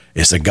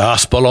It's a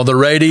gospel on the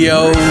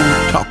radio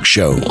talk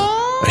show.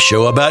 A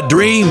show about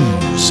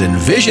dreams and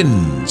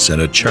visions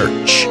and a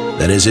church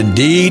that is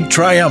indeed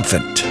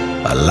triumphant,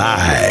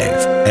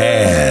 alive,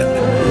 and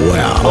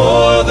well.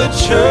 For the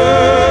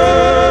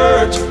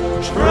church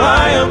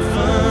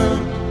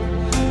triumphant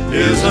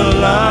is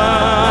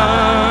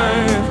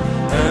alive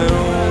and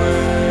well.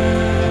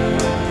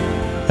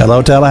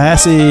 Hello,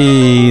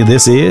 Tallahassee.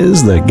 This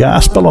is the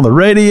Gospel on the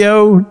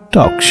Radio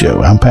Talk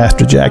Show. I'm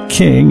Pastor Jack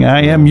King.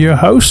 I am your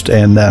host,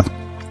 and,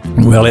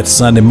 it's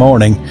Sunday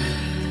morning,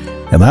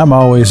 and I'm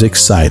always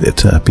excited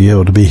to be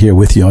able to be here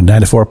with you on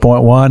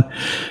 94.1.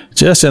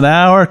 Just an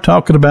hour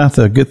talking about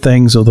the good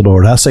things of the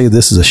Lord. I say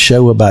this is a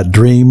show about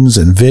dreams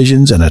and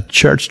visions and a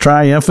church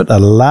triumphant,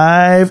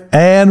 alive,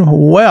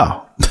 and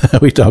well.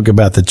 We talk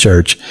about the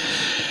church.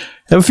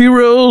 Have a few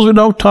rules. We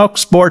don't talk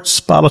sports,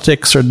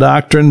 politics, or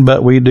doctrine,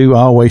 but we do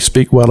always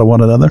speak well of one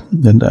another.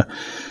 And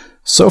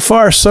so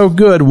far, so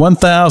good.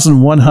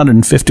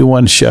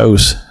 1,151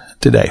 shows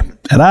today.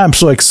 And I'm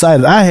so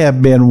excited. I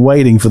have been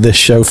waiting for this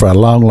show for a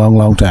long, long,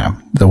 long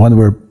time. The one that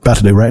we're about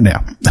to do right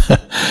now.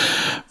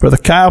 Brother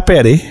Kyle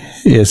Peddie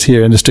is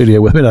here in the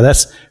studio with me. Now,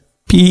 that's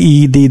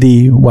Peddy.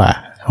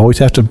 I always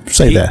have to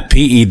say that.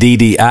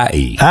 Peddie.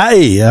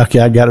 I-E. Okay,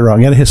 I got it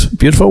wrong. And his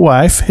beautiful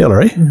wife,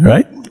 Hilary,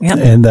 right? Yep.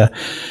 And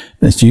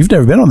you've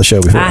never been on the show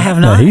before. I have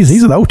not. No,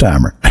 he's an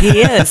old-timer.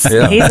 He is.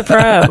 Yeah. He's a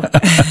pro.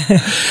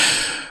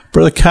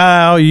 Brother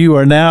Kyle, you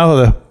are now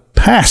the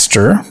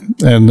pastor,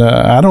 and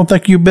I don't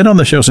think you've been on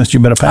the show since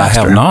you've been a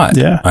pastor. I have not.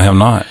 Yeah. I have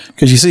not.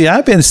 Because you see,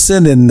 I've been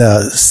sending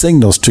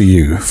signals to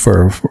you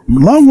for a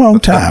long, long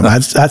time.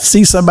 I'd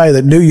see somebody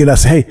that knew you, and I'd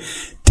say, hey,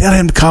 tell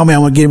him to call me. I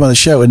want to get him on the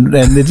show. And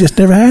it just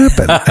never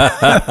happened.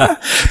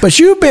 But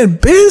you've been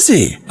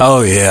busy.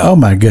 Oh, yeah. Oh,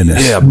 my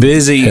goodness. Yeah,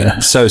 busy. Yeah.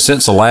 So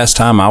since the last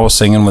time I was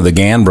singing with the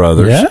Gann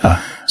brothers.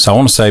 Yeah. So I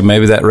want to say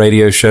maybe that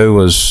radio show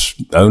was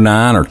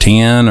 09 or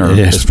 10 or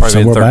it's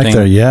probably been 13, back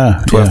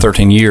there, 12,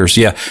 13 years.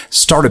 Yeah.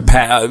 Started,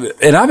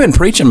 and I've been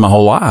preaching my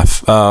whole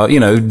life,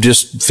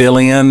 just fill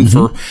in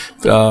for,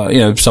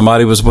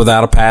 somebody was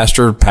without a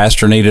pastor.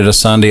 Pastor needed a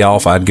Sunday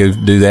off. I'd go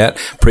do that,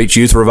 preach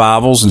youth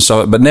revivals and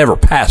so, but never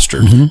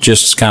pastored,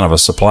 just kind of a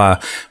supply.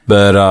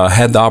 But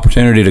had the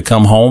opportunity to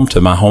come home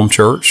to my home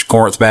church,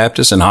 Corinth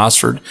Baptist in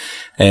Hosford.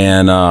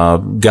 And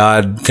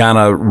God kind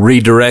of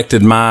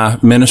redirected my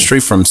ministry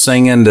from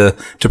singing to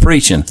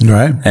preaching.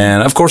 Right.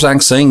 And, of course, I can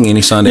sing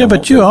any Sunday. Yeah,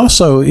 but you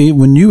also,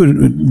 when you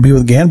would be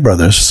with Gann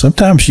brothers,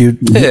 sometimes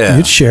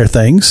you'd share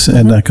things.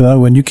 And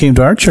when you came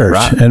to our church,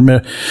 right.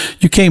 And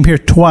you came here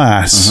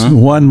twice,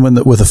 one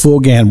with the full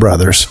Gann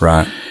brothers.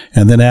 Right.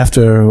 And then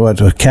after,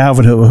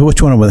 Calvin,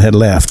 which one of them had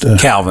left?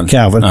 Calvin.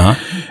 Uh-huh.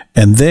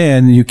 And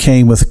then you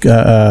came with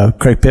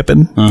Craig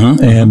Pippin.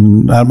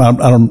 And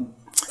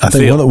I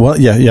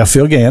think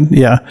Phil Gann,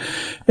 yeah.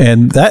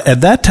 And that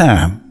at that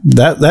time,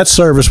 that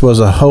service was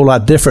a whole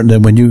lot different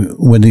than when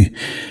the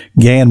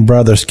Gann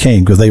brothers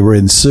came, because they were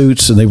in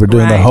suits and they were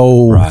doing the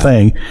whole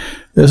thing.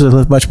 This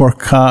is much more,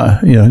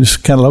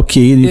 just kind of low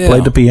key, and you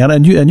played the piano,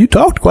 and you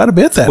talked quite a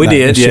bit that night. We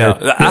did,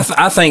 yeah.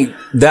 I think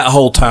that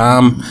whole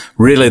time,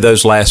 really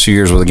those last few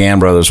years with the Gann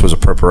brothers was a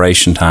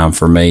preparation time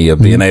for me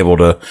of being able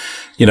to,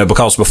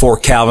 because before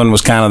Calvin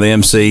was kind of the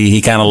MC,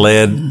 he kind of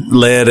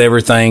led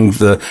everything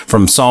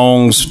from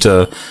songs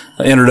to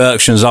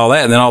introductions, all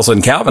that. And then all of a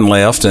sudden Calvin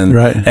left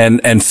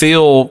and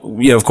Phil,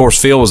 of course,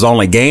 Phil was the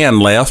only Gann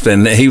left,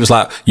 and he was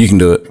like, you can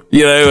do it,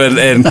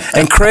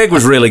 and Craig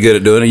was really good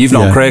at doing it. You've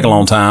known Craig a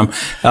long time.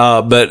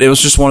 But it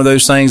was just one of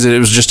those things that it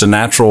was just a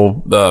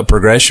natural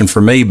progression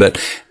for me. But,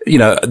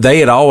 they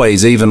had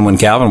always, even when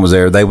Calvin was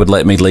there, they would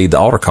let me lead the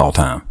altar call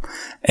time.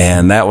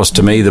 And that was,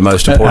 to me, the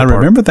most important part. I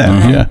remember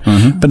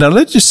that, But now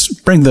let's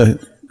just bring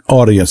the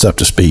audience up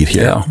to speed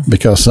here,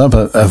 because some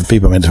of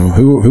people mentioned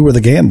who were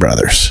the Gann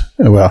brothers.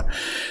 Well,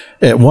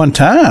 at one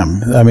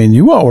time,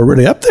 you all were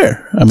really up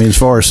there. As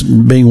far as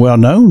being well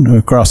known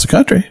across the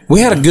country.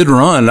 We had a good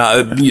run.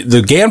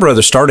 The Gann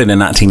brothers started in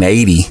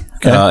 1980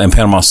 in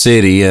Panama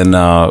City, and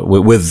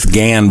with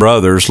Gann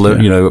brothers,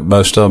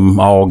 most of them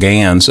all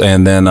Ganns,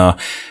 and then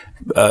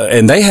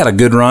and they had a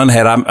good run.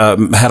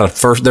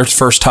 Their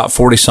first top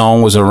 40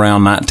 song was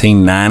around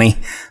 1990.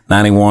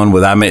 91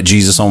 with I Met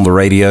Jesus on the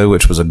Radio,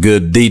 which was a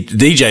good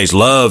DJs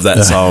love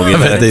that song.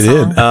 They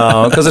did.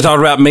 Because they talked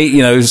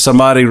about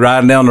somebody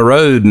riding down the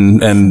road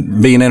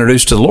and being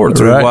introduced to the Lord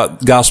through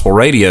gospel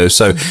radio.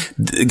 So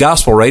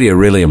gospel radio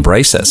really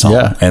embraced that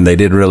song, and they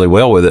did really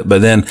well with it.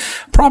 But then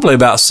probably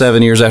about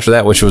 7 years after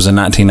that, which was in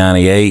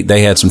 1998,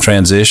 they had some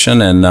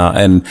transition,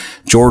 and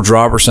George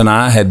Roberts and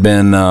I had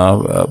been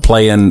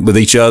playing with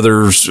each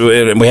other's,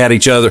 and we had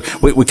each other.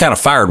 We kind of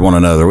fired one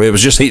another. It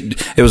was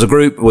it was a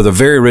group with a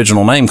very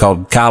original name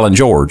called Kyle and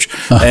George,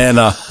 and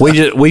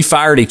we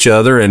fired each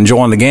other and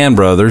joined the Gann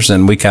brothers,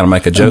 and we kind of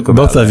make a joke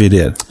about both of you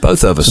did.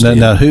 Both of us did.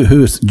 Now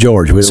who is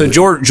George? So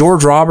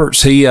George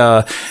Roberts, he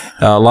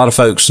A lot of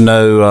folks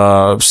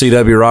know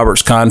C.W.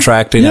 Roberts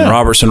Contracting and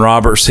Roberts and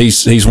Roberts.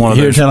 He's one of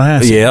those.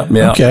 Yeah.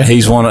 Okay.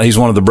 He's one of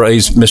the.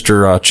 He's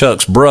Mr.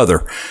 Chuck's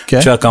brother.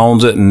 Okay. Chuck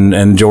owns it,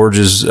 and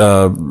George's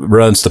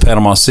runs the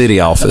Panama City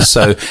office.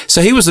 So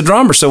he was the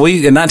drummer. So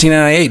in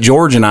 1998,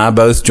 George and I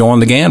both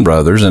joined the Gann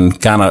Brothers and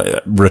kind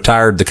of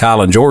retired the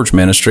Kyle and George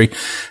ministry,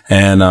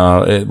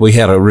 and we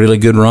had a really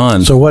good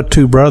run. So what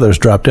two brothers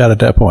dropped out at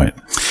that point?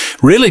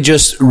 Really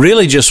just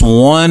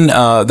one.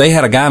 They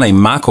had a guy named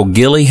Michael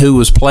Gilly who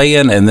was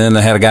playing, and then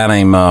they had a guy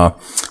named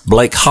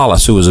Blake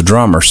Hollis who was a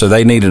drummer. So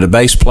they needed a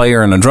bass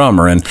player and a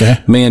drummer, and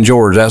me and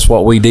George, that's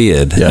what we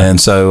did. Yeah.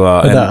 And so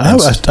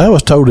I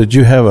was told that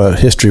you have a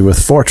history with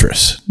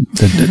Fortress.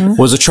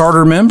 Was a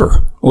charter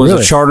member.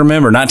 A charter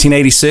member.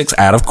 1986,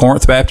 out of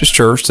Corinth Baptist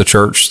Church, the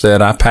church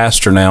that I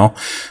pastor now.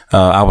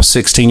 I was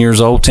 16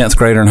 years old, 10th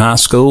grader in high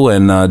school,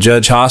 and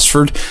Judge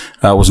Hosford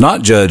was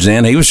not judge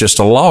then. He was just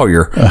a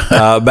lawyer.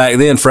 Back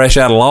then, fresh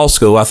out of law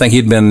school. I think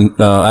he'd been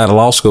out of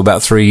law school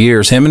about 3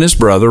 years. Him and his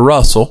brother,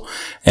 Russell,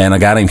 and a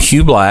guy named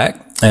Hugh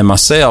Black, and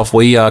myself,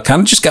 we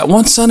kind of just got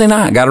one Sunday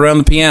night, got around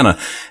the piano,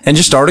 and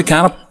just started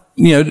kind of,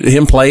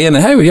 him playing, and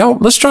hey, y'all,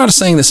 let's try to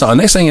sing this song.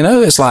 Next thing you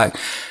know, it's like,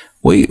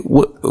 we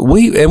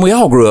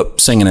all grew up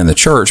singing in the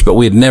church, but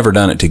we had never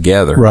done it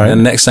together. Right.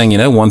 And next thing you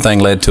know, one thing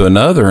led to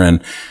another,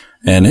 and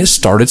it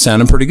started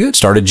sounding pretty good.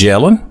 Started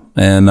gelling,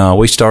 and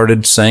we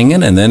started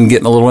singing, and then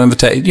getting a little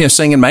invitation,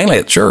 singing mainly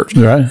at church.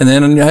 Right. And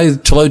then, hey,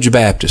 Toloja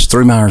Baptist,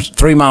 3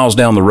 miles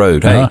down the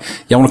road. Hey,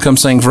 y'all want to come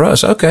sing for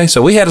us? Okay.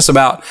 So we had us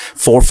about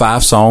 4 or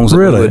 5 songs that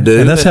we would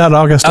do. And that's how it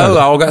all got started? Oh, it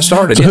all got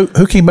started. So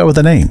who came up with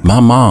the name? My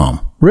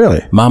mom.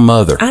 Really? My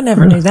mother. I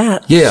never knew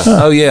that. Yeah.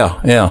 Oh,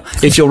 yeah.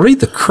 If you'll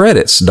read the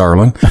credits,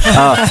 darling,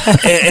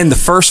 in the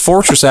first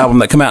Fortress album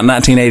that came out in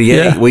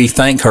 1988, we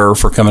thank her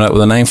for coming up with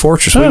the name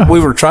Fortress. We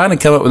were trying to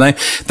come up with a name.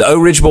 The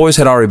Oak Ridge Boys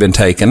had already been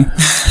taken.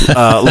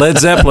 Led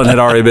Zeppelin had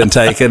already been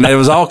taken. It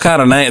was all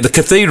kind of names. The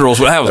Cathedrals,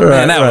 that would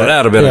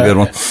have been a good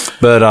one.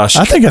 But I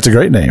think that's a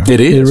great name. It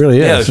is. It really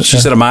is. Yeah, she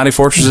said, a mighty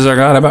fortress is our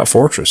God. How about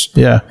Fortress?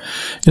 Yeah.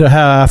 You know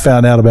how I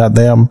found out about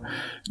them?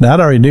 Now, I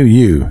already knew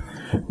you.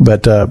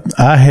 But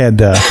I had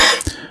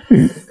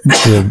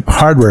the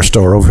hardware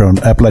store over on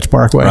Appalachian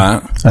Parkway.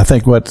 Right. I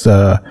think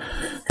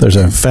there's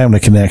a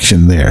family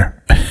connection there.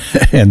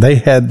 And they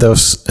had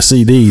those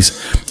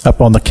CDs up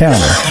on the counter.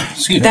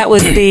 That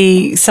would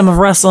be some of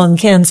Russell and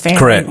Ken's family.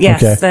 Correct.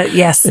 Yes. Okay.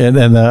 Yes. And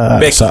then,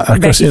 Becky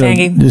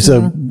Fangy.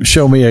 Just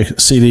show me a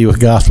CD with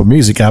gospel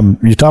music.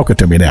 You're talking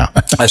to me now.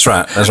 That's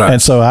right.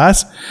 And so I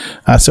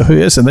said, who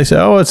is it? And they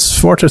said, oh, it's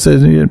Fortress.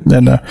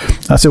 And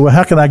I said, well,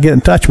 how can I get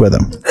in touch with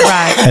them?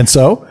 Right. And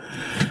so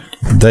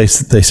they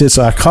said,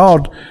 so I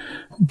called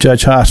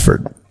Judge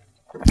Hosford,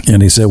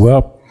 and he said,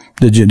 well,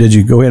 did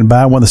you go ahead and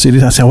buy one of the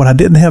CDs? I said, well, I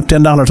didn't have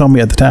 $10 on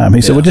me at the time.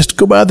 He said, well, just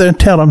go by there and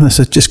tell them. I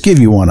said, just give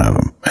you one of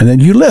them, and then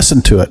you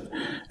listen to it,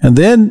 and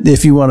then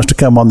if you want us to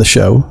come on the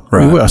show,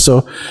 we will.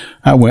 So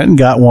I went and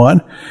got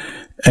one,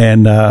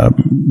 and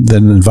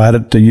then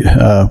invited to,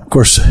 of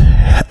course,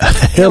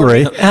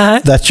 Hilary.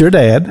 That's your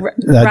dad,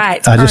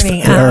 right?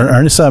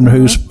 Ernie Sumner,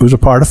 who's a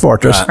part of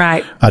Fortress.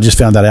 Right. I just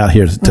found that out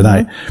here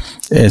tonight.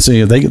 And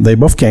so they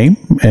both came,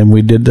 and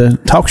we did the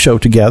talk show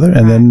together.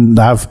 And then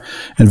I've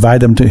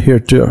invited them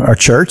to our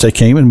church. They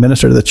came and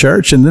ministered to the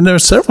church. And then there were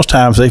several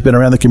times they've been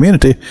around the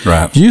community.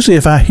 Right. Usually,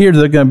 if I hear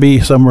they're going to be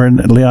somewhere in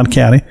Leon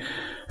County,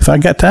 if I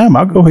got time,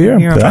 I'll go here.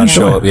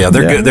 Show up. Yeah,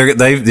 they're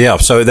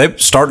good. So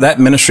that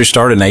ministry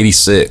started in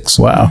 '86.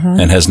 Wow.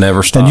 And has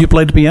never stopped. And you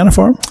played the piano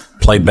for them?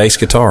 Played bass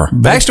guitar.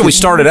 Actually, we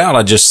started out,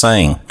 I just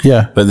sang.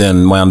 Yeah. But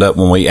then wound up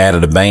when we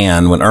added a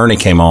band, when Ernie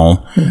came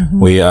on,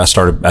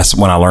 that's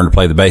when I learned to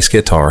play the bass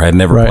guitar. I had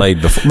never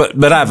played before,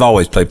 but I've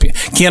always played piano.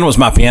 Ken was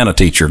my piano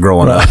teacher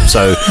growing up.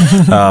 So,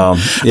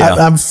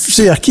 yeah.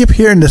 I keep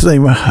hearing this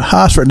name,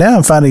 Hosford. Now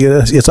I'm finding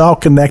it's all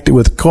connected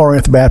with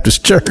Corinth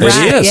Baptist Church.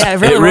 It is. Yeah,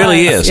 it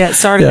really is. Yeah, it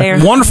started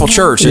there. Wonderful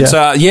church. It's,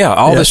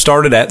 all this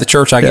started at the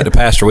church I get to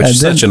pastor, which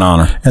is such an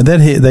honor. And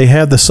then they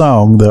had the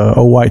song, the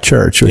Old White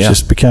Church, which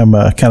has become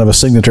kind of a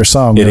signature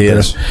song. It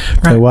is.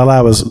 Right. While I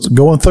was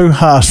going through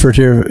Hosford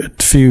here a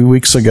few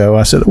weeks ago,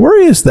 I said,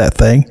 where is that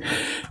thing?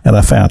 And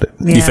I found it.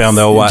 Yes. You found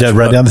the Old White Church.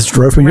 Right down the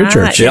road from your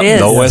church. Yep,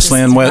 the Old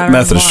Wesleyan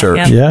Methodist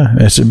Church. Yeah,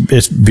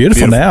 it's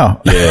beautiful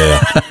now.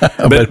 Yeah.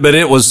 but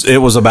it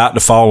was about to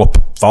fall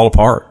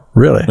apart.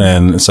 Really?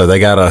 And so they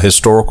got a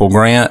historical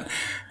grant,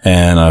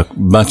 and a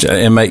bunch of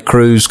inmate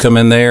crews come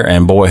in there,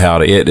 and boy,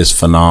 howdy, it is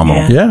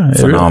phenomenal. Yeah,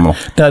 phenomenal.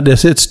 Really. Now,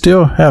 does it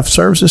still have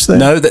services there?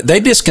 No, they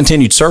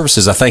discontinued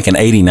services, I think, in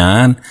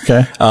 '89.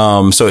 Okay.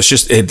 So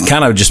it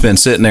kind of just been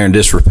sitting there in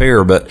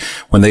disrepair. But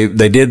when they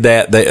did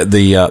that,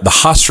 the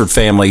Hosford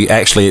family,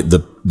 actually, the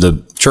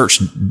the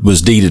church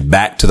was deeded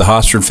back to the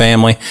Hostard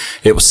family.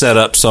 It was set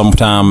up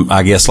sometime,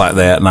 I guess, like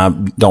that. And I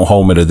don't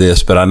hold me to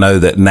this, but I know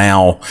that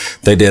now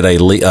they did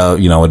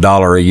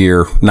 $1 a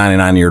year,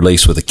 99-year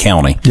lease with the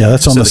county. Yeah,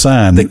 that's on the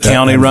sign. The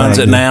county runs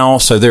it now,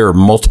 so there are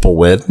multiple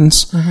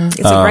weddings. It's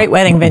a great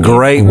wedding venue.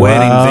 Great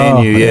wedding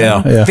venue,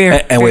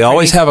 yeah. And we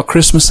always have a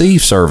Christmas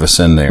Eve service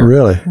in there.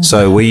 Really?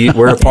 So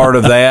we're a part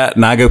of that,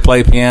 and I go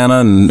play piano,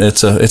 and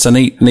it's a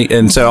neat,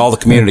 and so all the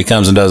community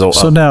comes and does.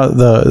 So now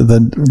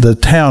the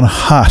town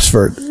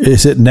Hosford,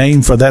 is it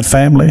named for that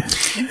family?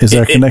 Is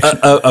there a connection?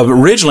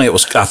 Originally,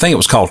 I think it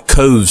was called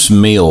Cove's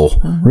Mill.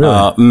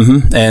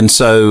 Really? And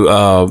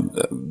so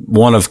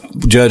one of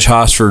Judge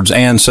Hosford's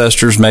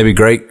ancestors, maybe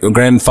great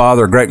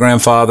grandfather,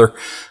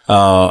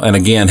 and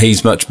again,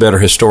 he's much better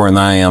historian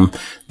than I am.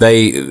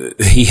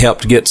 He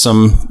helped get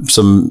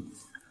some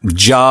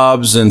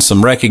jobs and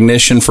some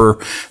recognition for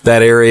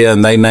that area,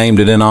 and they named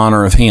it in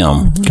honor of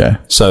him. Okay.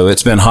 So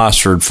it's been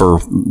Hosford for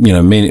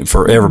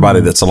for everybody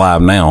that's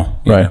alive now.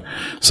 Right.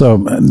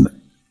 So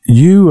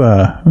you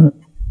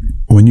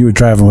when you were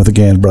driving with the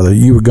Gans brother,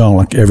 you were gone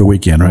like every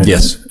weekend, right?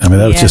 Yes. I mean,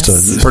 that was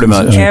just pretty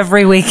much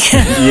every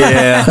weekend.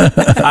 Yeah.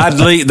 I'd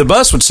leave. The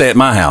bus would stay at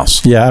my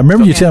house. Yeah, I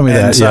remember you telling me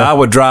that. So I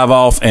would drive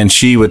off, and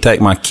she would take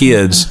my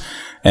kids.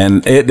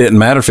 And it didn't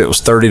matter if it was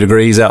 30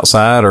 degrees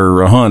outside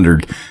or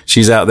 100.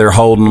 She's out there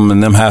holding them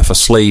and them half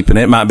asleep. And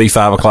it might be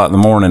 5 o'clock in the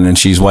morning, and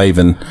she's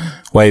waving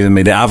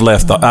me down. I've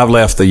left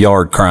the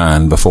yard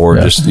crying before,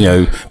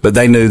 but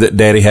they knew that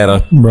Daddy had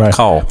a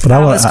call. But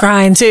I was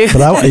crying too.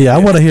 But I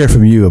want to hear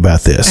from you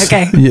about this.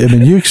 Okay. I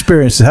mean, you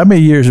experienced, how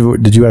many years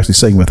did you actually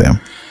sing with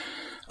him?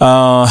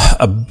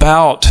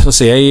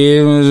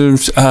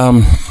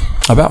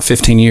 About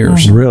 15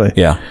 years. Really?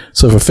 Yeah.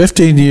 So for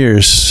 15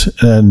 years,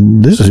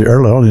 and this is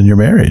early on in your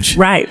marriage.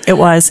 Right. It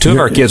was. Two of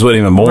our kids weren't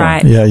even born.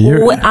 Right. Yeah.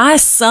 I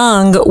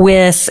sung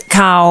with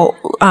Kyle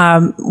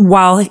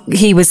while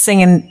he was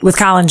singing with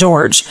Kyle and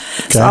George.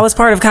 Okay. So I was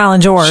part of Kyle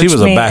and George. She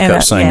was a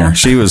backup singer. Yeah.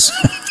 She was.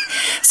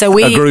 So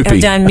we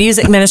have done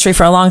music ministry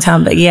for a long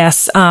time, but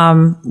yes,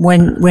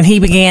 when he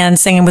began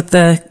singing with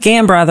the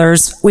Gan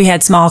brothers, we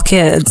had small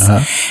kids,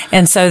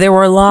 and so there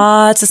were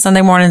lots of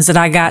Sunday mornings that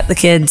I got the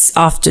kids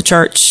off to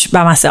church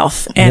by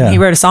myself, and he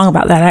wrote a song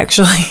about that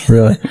actually.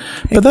 Really,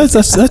 but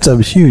that's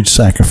a huge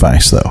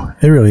sacrifice, though.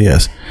 It really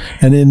is.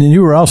 And then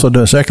you were also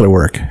doing secular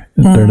work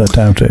during that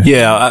time too.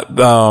 Yeah,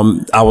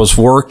 I was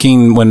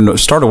working when I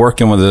started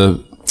working with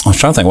I was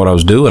trying to think what I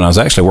was doing. I was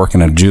actually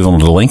working at a juvenile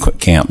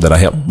delinquent camp that I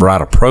helped write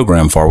a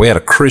program for. We had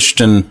a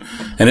Christian,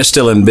 and it's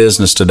still in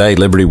business today,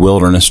 Liberty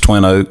Wilderness,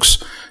 Twin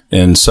Oaks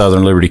in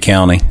southern Liberty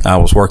County. I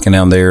was working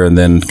down there and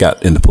then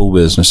got into pool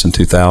business in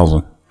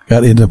 2000.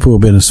 Got into pool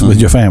business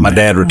with your family. My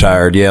dad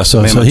retired, yeah.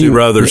 So me and my two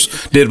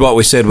brothers did what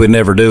we said we'd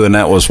never do, and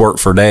that was work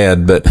for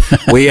Dad. But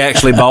we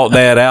actually bought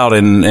Dad out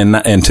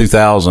in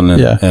 2000,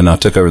 and I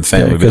took over the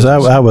family business.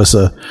 Because I was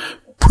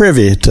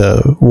privy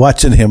to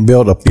watching him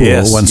build a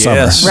pool one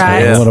summer.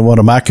 Right. One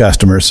of my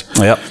customers.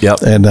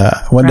 Yep. And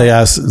one day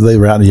they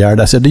were out in the yard.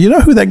 I said, "Do you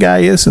know who that guy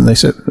is?" And they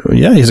said,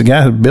 "Yeah, he's a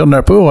guy who's building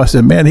our pool." I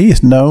said, "Man,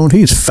 he's known.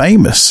 He's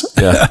famous."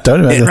 Yeah. I told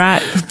him,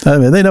 I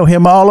mean, they know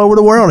him all over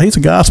the world. He's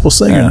a gospel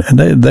singer, and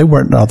they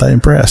weren't all that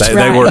impressed.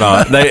 They were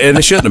not. And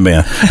they shouldn't have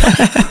been.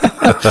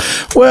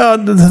 Well,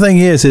 the thing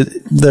is,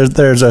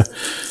 there's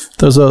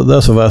those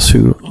of us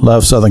who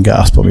love Southern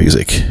gospel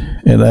music,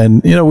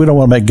 and we don't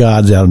want to make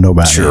gods out of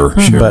nobody. Sure.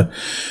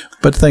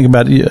 But think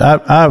about it.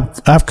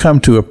 I've come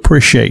to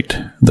appreciate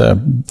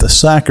the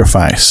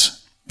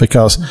sacrifice,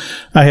 because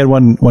I had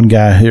one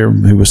guy here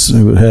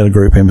who had a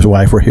group. Him and his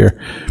wife were here,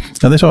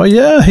 and they said, "Oh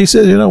yeah," he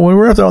said, when we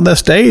were up there on that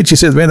stage, he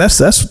said, "Man, that's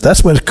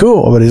when it's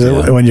cool." But he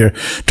said, when you're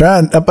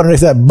trying up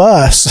underneath that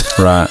bus,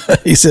 right?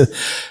 He said,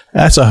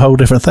 that's a whole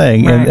different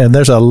thing. Right. And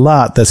there's a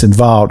lot that's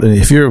involved. And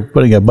if you're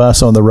putting a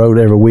bus on the road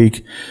every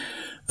week,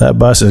 that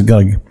bus is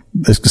going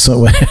to,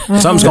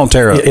 something's going to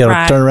tear up. It'll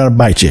turn around and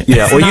bite you.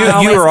 Yeah.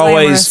 Well, you were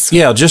always,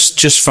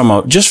 just from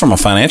a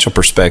financial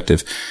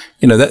perspective,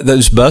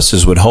 those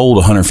buses would hold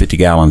 150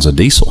 gallons of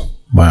diesel.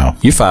 Wow.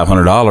 You're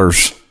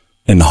 $500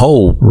 in the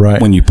hole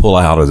when you pull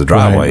out of the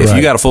driveway. Right. If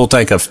you got a full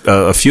tank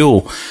of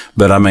fuel,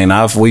 but I mean,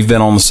 we've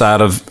been on the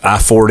side of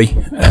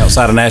I-40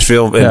 outside of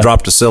Nashville and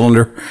dropped a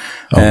cylinder.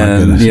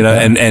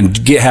 And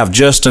have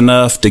just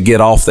enough to get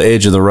off the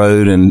edge of the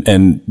road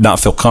and not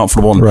feel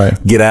comfortable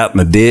and get out in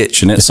the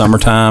ditch, and it's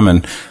summertime,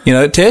 and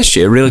it tests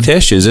you. It really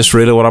tests you. Is this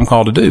really what I'm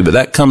called to do? But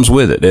that comes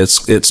with it.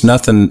 It's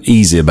nothing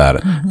easy about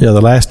it. Yeah, not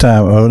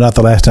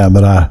the last time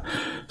that I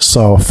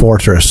saw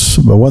Fortress,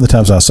 but one of the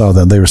times I saw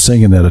them, they were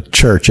singing at a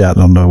church out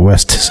on the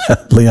west side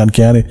of Leon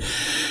County.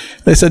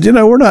 They said,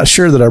 we're not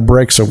sure that our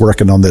brakes are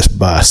working on this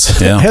bus.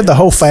 Yeah. Had the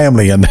whole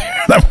family in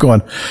there. And I'm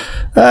going,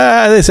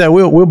 they said,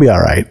 we'll be all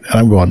right. And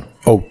I'm going,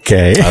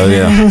 okay. Oh,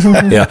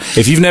 yeah. Yeah.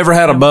 If you've never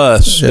had a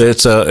bus,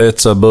 it's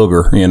a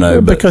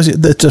booger, because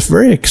it's a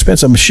very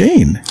expensive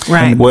machine.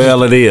 Right.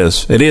 Well, it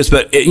is. It is.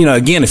 But,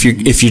 again, if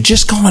you're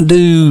just going to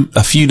do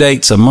a few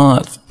dates a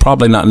month,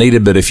 probably not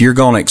needed. But if you're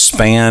going to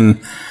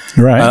expand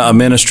a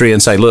ministry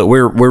and say, look,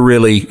 we're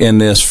really in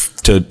this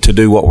to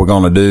do what we're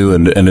going to do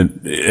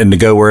and to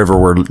go wherever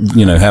we're,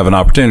 have an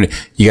opportunity.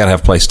 You got to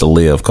have a place to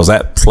live, because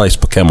that place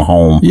became a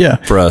home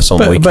for us on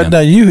the weekend. But now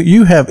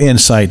you have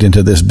insight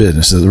into this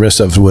business that the rest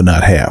of us would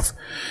not have.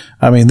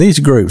 I mean, these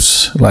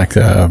groups like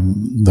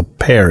the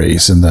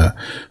Perrys and the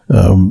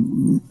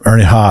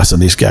Ernie Haas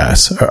and these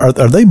guys, are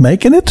they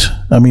making it?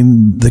 I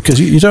mean, because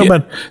you're talking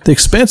about the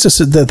expenses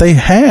that they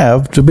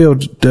have to be able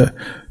to.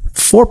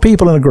 4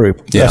 people in a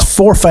group. Yeah. That's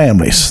 4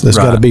 families that's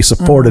got to be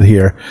supported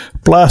here,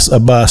 plus a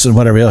bus and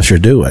whatever else you're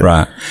doing.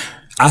 Right.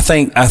 I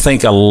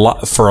think a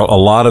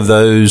lot of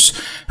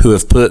those who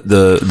have put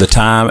the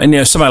time,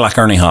 and somebody like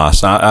Ernie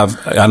Haas,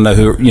 I know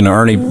who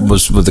Ernie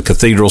was with the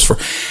cathedrals for.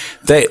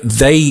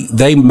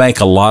 They make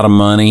a lot of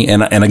money,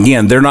 and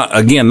again, they're not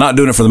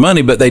doing it for the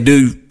money, but they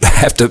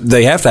have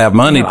to have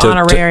money to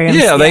honorariums.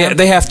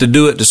 They have to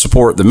do it to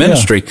support the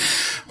ministry.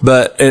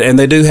 But and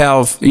they do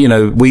have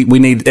we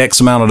need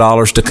X amount of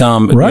dollars to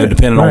come,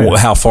 depending on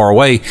how far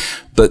away.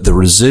 But the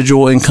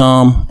residual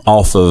income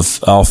off of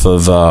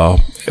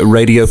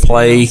radio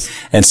play,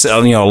 and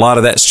so a lot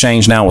of that's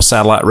changed now with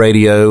satellite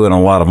radio and a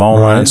lot of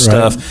online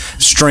stuff,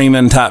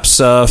 streaming type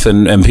stuff,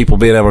 and people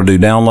being able to do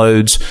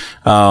downloads.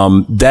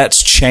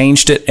 That's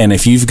changed it, and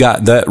if you've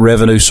got that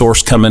revenue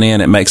source coming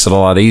in, it makes it a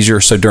lot easier.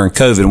 So during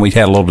COVID, we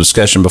had a little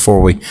discussion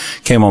before we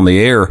came on the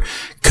air.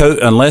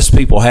 Unless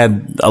people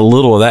had a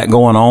little of that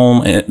going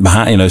on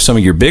behind, some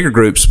of your bigger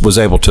groups was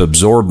able to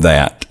absorb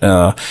that.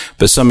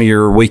 But some of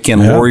your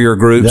weekend warrior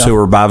groups who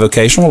are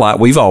bivocational, like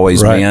we've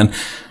always been,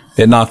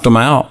 it knocked them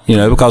out,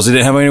 because they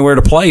didn't have anywhere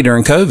to play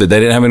during COVID. They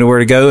didn't have anywhere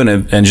to go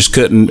and just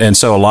couldn't. And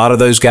so a lot of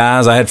those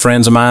guys, I had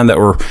friends of mine that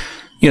were,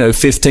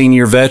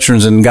 15-year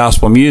veterans in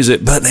gospel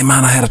music, but they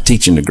might have had a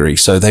teaching degree.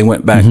 So they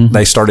went back,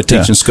 they started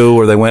teaching school,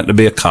 or they went to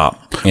be a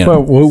cop.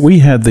 Well, we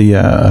had the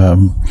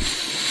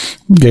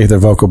Gaither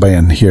vocal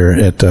band here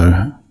at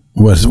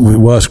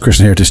was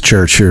Christian Heritage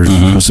Church here.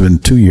 Must have been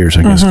 2 years,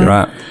 I guess.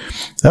 Right.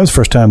 That was the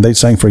first time they'd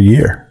sang for a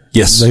year.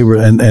 Yes, they were,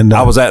 and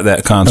I was at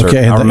that concert.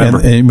 Okay, I remember.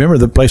 And remember,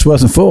 the place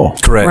wasn't full.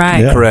 Correct,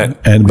 right.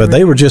 Correct. But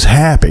they were just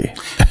happy.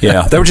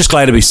 Yeah, they were just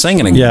glad to be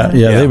singing again.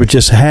 Yeah, they were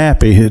just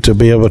happy to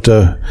be able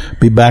to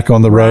be back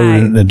on the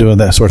road and doing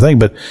that sort of thing.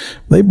 But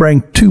they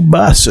bring 2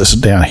 buses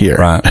down here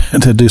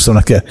to do something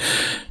like that.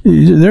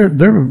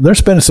 They're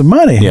spending some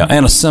money. Yeah,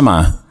 and a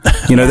semi.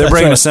 They're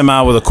bringing a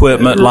semi with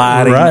equipment,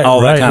 lighting,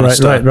 all that kind of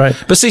stuff. Right.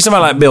 But see,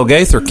 somebody like Bill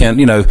Gaither can,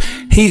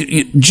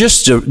 he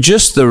just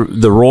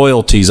the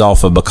royalties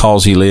off of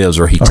Because He Lives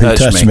or He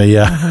Touched Me.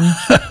 Yeah.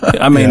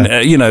 I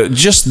mean,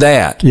 just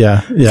that.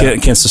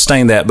 Can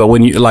sustain that. But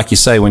when you, like you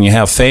say, when you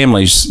have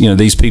families,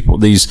 these people,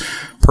 these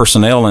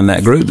personnel in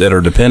that group that are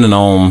dependent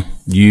on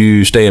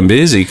you staying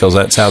busy, because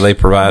that's how they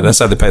provide. That's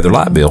how they pay their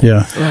light bill.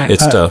 Yeah,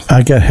 it's tough. I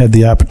had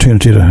the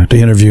opportunity to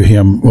interview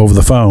him over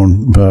the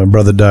phone.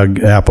 Brother Doug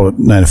Apple at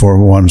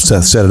 94.1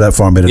 set it up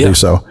for me to do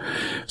so.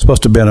 It's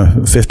supposed to have been a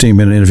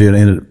 15-minute interview and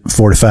ended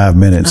 45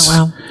 minutes.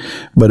 Oh, wow.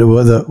 But it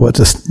was what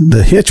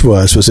the hitch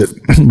was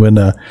that when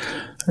I'm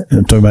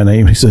talking about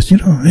name, he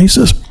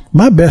says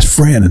my best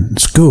friend in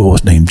school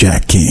was named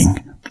Jack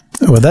King.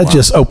 Well, that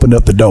just opened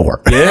up the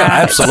door. Yeah,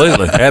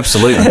 absolutely.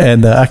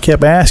 And I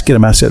kept asking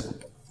him, I said,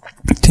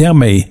 tell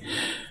me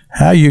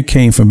how you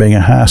came from being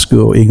a high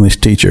school English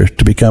teacher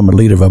to become a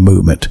leader of a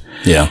movement.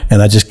 Yeah.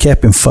 And I just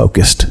kept him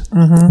focused.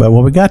 But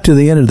when we got to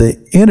the end of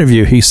the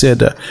interview, he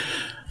said,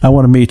 I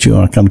want to meet you. I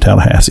want to come to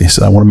Tallahassee. He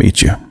said, I want to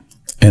meet you.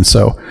 And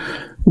so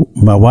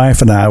my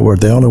wife and I were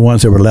the only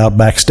ones that were allowed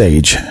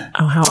backstage.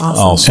 Oh, how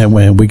awesome. And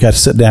when we got to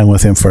sit down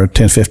with him for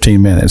 10,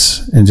 15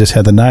 minutes and just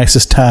had the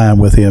nicest time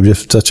with him,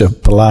 just such a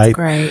polite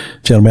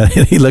gentleman.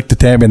 And he looked at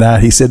Tammy and I,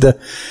 he said,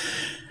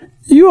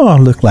 you all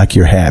look like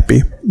you're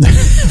happy.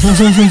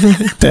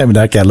 Tammy and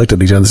I kind of looked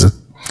at each other and said,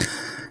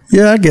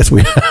 yeah, I guess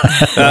we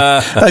like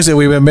I said,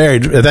 we've been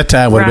married at that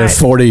time, would have been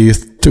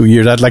 42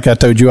 years. Like I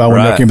told you, I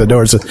wouldn't knock him at the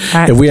door and say,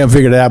 if we haven't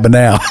figured it out by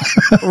now.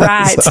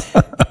 Right.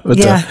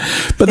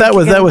 But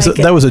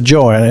that was a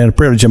joy and a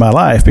privilege in my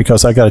life,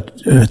 because I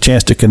got a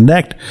chance to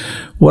connect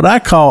what I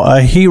call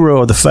a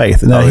hero of the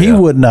faith. Now, he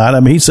would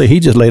not, he'd say he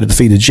just laid at the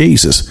feet of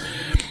Jesus.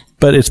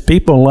 But it's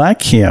people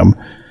like him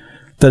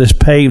that has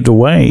paved the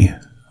way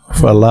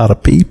for a lot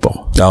of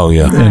people. Oh,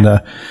 yeah.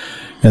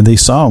 And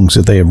these songs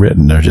that they have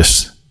written, they're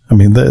just,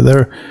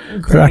 they're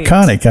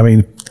iconic.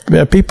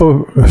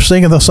 People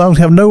singing those songs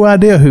have no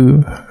idea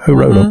who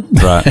wrote them.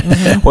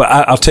 Right. Well,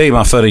 I'll tell you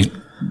my funny,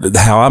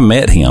 how I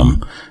met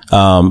him.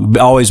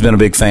 Always been a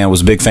big fan.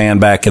 Was a big fan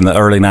back in the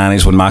early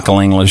 90s when Michael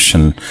English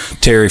and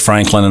Terry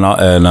Franklin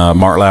and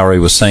Mark Lowry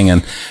was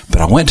singing.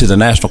 But I went to the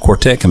National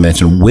Quartet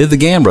Convention with the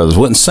Gann Brothers.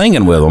 Wasn't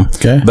singing with them.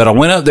 Okay. But I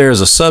went up there as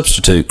a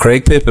substitute.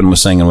 Craig Pippin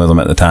was singing with them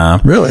at the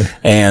time. Really?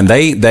 And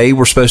they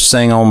were supposed to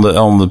sing on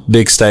the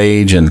big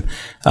stage, and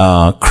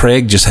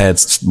Craig just had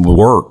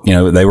work.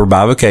 They were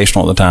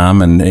bivocational at the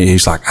time, and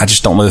he's like, I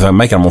just don't know if I can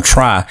make it. I'm gonna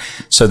try.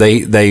 So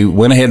they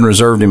went ahead and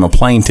reserved him a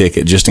plane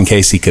ticket just in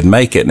case he could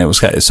make it. And it was,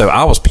 so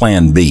I was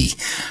plan B.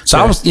 So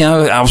I was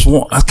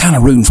kind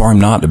of rooting for him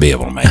not to be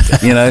able to make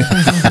it,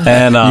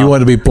 and you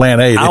wanted to be plan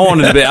A. I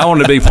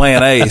wanted to be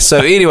plan A. So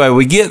anyway,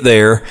 we get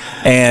there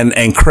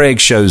and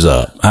Craig shows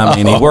up. I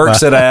mean, he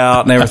works it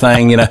out and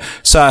everything,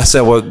 So I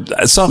said, well,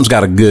 something's got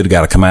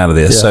to come out of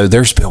this. Yeah. So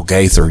there's Bill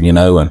Gaither,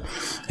 and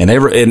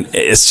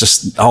it's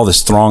just all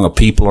this throng of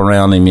people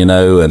around him,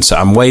 and so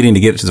I'm waiting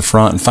to get to the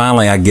front, and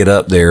finally I get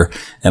up there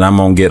and I'm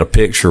going to get a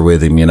picture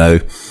with him, and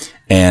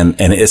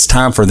it's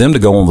time for them to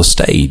go on the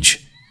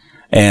stage.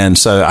 And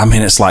so, I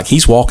mean, it's like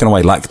he's walking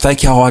away like,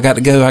 thank y'all, I got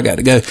to go.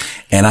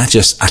 And I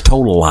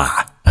told a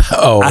lie.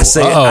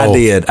 I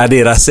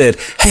did. I said,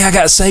 hey, I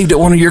got saved at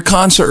one of your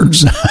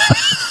concerts.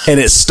 And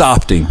it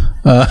stopped him.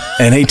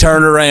 And he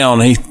turned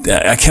around.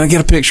 Can I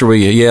get a picture with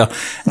you? Yeah.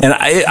 And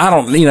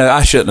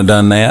I shouldn't have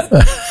done that,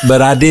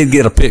 but I did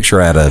get a picture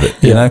out of it,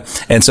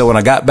 And so when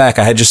I got back,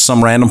 I had just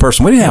some random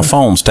person. We didn't have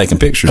phones taking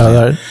pictures.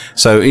 Right.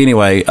 So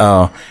anyway,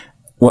 I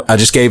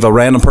just gave a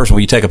random person,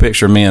 will you take a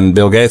picture of me and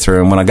Bill Gaither?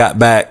 And when I got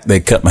back, they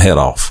cut my head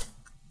off.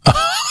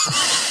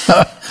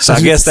 So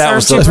I guess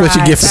that's what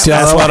you get for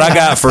telling. That's what I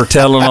got for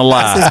telling a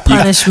lie. That's his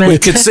punishment. We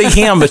could see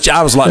him, but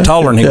I was a lot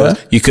taller than he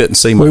was. You couldn't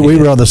see me. We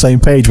were on the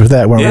same page with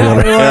that, weren't we?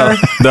 Yeah.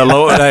 The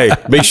Lord, hey,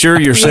 be sure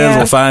your sins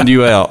will find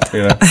you out.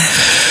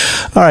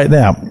 All right,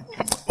 now,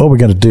 what we're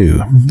going to do,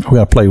 we're going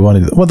to play one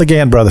of the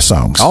Gann Brothers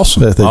songs.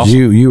 Awesome. That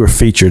you were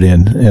featured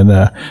in. And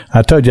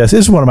I told you, this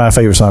is one of my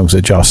favorite songs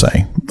that y'all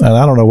sing. And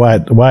I don't know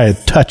why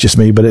it touches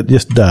me, but it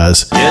just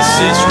does. Yes,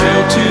 it's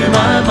real to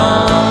my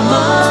mama.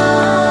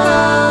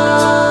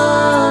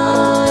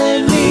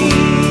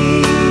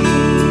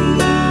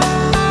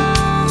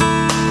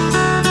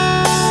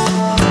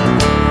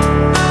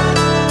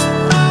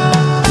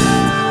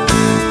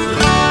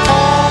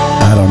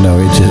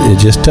 It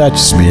just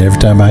touches me every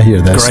time I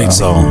hear that song. Great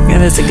song. Yeah,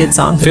 that's a good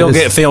song.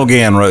 Phil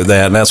Gann wrote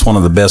that, and that's one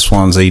of the best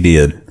ones he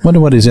did. Wonder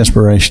what his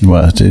inspiration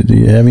was. Do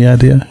you have any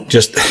idea?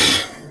 Just,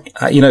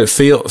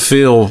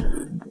 Phil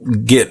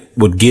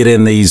would get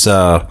in these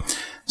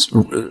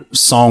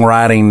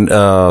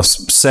songwriting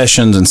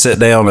sessions and sit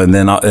down, and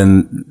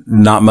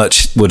not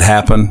much would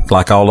happen,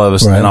 like all of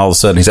us. Right. And all of a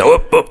sudden he said,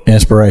 whoop, whoop.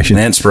 Inspiration.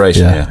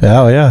 Yeah.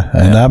 Oh, yeah.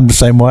 And I'm the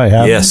same way.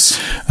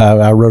 Yes.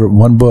 I wrote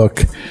one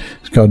book.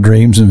 It's called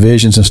Dreams and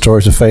Visions and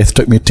Stories of Faith. It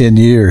took me 10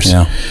 years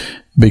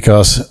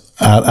because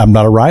I'm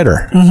not a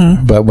writer.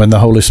 Mm-hmm. But when the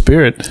Holy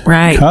Spirit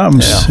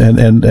comes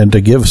and to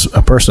give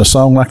a person a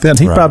song like that,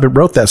 he probably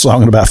wrote that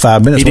song in about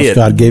 5 minutes once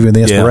God gave him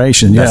the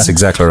inspiration. That's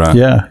exactly right.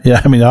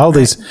 Yeah. I mean, all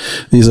these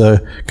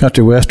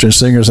country western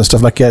singers and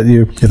stuff like that,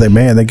 you think,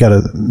 man,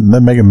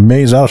 they're making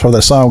millions of dollars for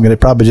that song, and they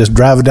probably just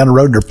drive it down the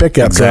road in their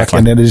pickup truck,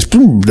 and then it just,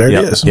 boom, there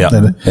it is. Yeah.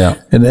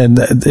 And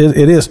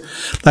it is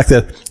like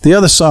the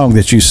other song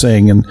that you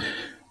sing, and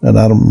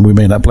we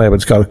may not play it, but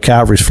it's called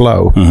Calvary's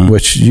Flow,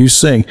 which you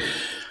sing.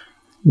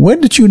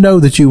 When did you know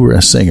that you were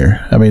a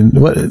singer? I mean,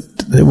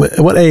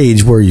 what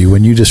age were you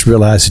when you just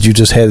realized that you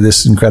just had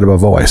this incredible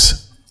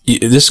voice?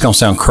 This is going to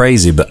sound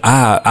crazy, but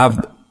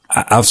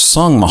I've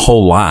sung my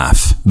whole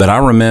life. But I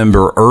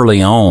remember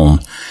early on,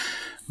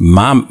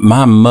 my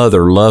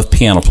mother loved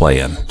piano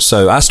playing.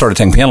 So I started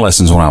taking piano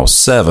lessons when I was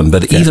 7.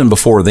 But even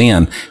before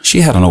then,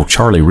 she had an old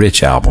Charlie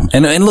Rich album.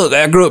 And look,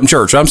 I grew up in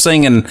church. I'm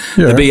singing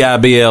the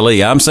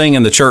Bible. I'm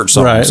singing the church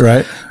songs.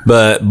 Right.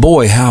 But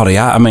boy, howdy.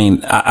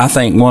 I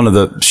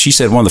think she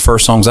said one of the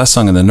first songs I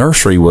sung in the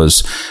nursery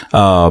was,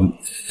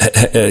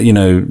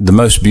 the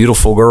most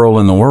beautiful girl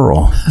in the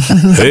world.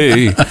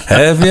 Hey,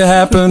 have you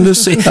happened to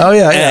see? Oh,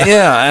 yeah.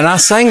 Yeah. And I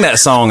sang that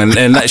song,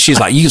 and she's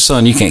like, you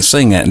can't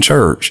sing that in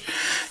church,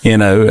 but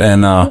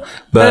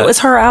it was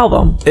her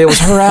album. It was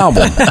her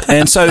album.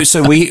 And so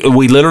we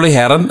literally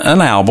had an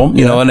album,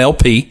 an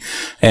LP.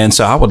 And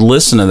so I would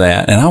listen to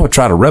that, and I would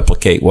try to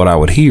replicate what I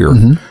would hear.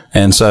 Mm-hmm.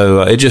 And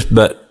so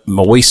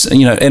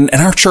and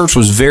our church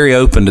was very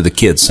open to the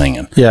kids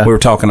singing. Yeah. We were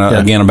talking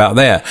again about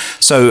that.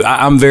 So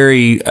I'm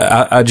very,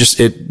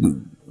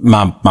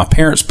 my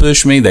parents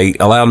pushed me. They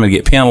allowed me to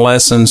get piano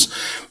lessons,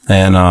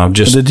 and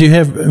Did you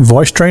have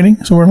voice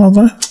training somewhere along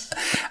the line?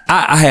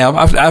 I have.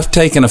 I've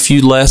taken a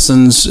few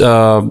lessons,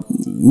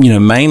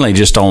 mainly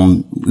just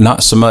on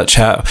not so much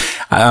how,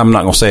 I'm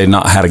not going to say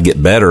not how to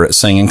get better at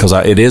singing, because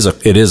it is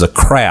a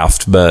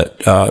craft,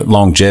 but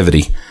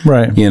longevity.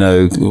 Right.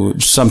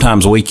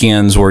 Sometimes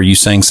weekends where you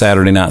sing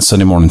Saturday night,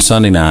 Sunday morning,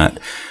 Sunday night.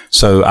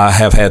 So I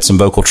have had some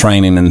vocal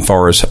training, and and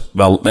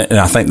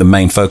I think the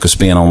main focus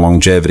being on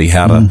longevity,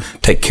 how to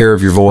take care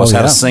of your voice,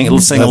 how to sing a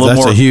little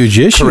more a huge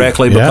issue.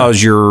 Correctly,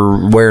 because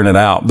you're wearing it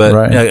out.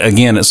 But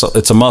again, it's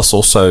a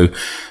muscle. So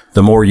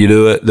the more you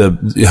do it,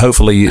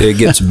 hopefully it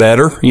gets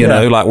better,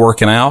 like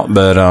working out.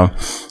 But,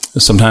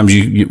 sometimes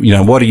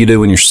what do you do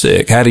when you're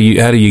sick? How do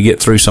you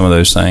get through some of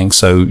those things?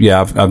 So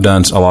I've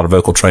done a lot of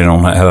vocal training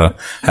on how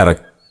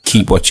to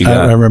keep what you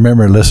got. I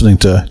remember listening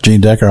to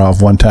Gene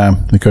Deckerhoff one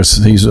time because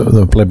he's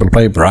the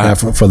play-by-play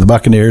for the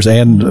Buccaneers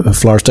and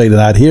Florida State,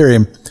 and I'd hear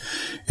him.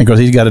 And because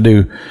he's got to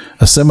do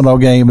a Seminole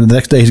game, and the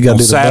next day he's got to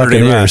do Saturday,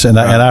 the Buccaneers, and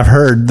I've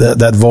heard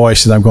that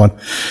voice, and I'm going.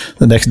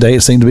 The next day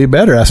it seemed to be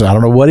better. I said, I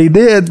don't know what he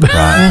did,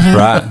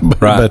 Right.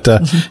 but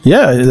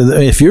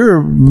if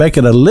you're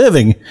making a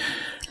living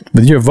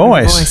with your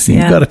voice,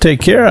 you've got to take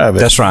care of it.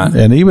 That's right.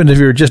 And even if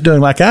you're just doing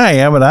like I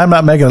am, and I'm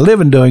not making a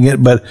living doing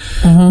it, but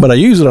I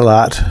use it a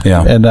lot.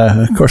 Yeah. And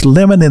of course,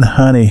 lemon and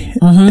honey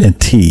and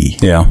tea.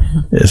 Yeah.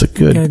 Is a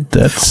good.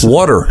 That's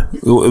water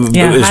is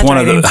one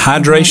of the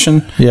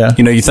hydration. Yeah.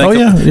 You think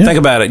think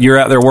about it. You're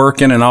out there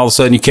working, and all of a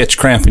sudden you catch a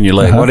cramp in your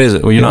leg. What is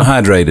it? Well, you're not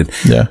hydrated.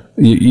 Yeah.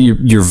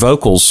 Your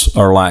vocals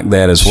are like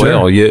that as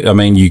well.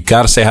 You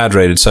got to stay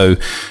hydrated. So,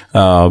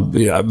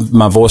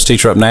 my voice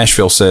teacher up in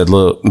Nashville said,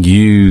 "Look,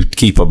 you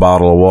keep a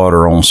bottle of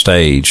water on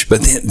stage."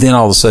 But then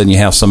all of a sudden you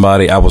have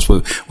somebody.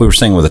 We were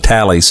singing with the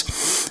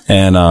Tallies,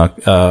 and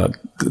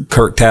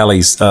Kirk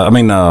Tallies.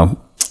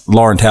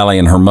 Lauren Talley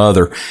and her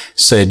mother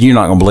said, "You're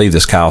not going to believe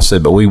this," Kyle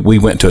said, but we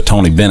went to a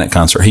Tony Bennett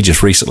concert. He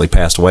just recently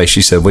passed away.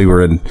 She said we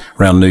were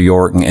around New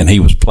York and he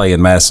was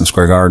playing Madison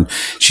Square Garden.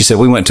 She said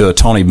we went to a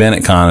Tony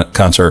Bennett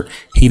concert.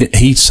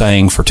 He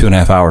sang for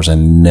 2.5 hours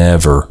and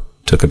never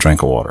took a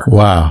drink of water.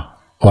 Wow.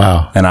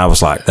 And I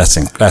was like,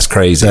 that's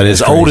crazy. That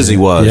is as crazy. old as he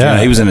was.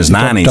 He was in his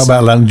 90s. Talk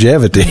about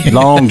longevity.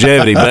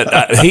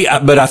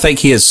 But I think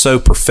he has so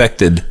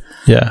perfected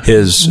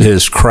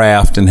his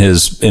craft and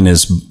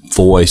his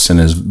voice and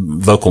his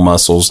vocal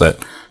muscles that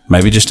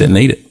maybe just didn't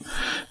need it.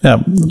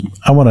 Now,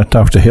 I want to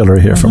talk to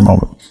Hilary here for a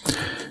moment.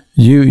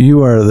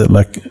 You are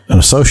like an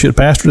associate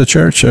pastor of the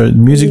church, or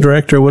music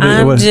director?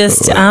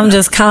 I'm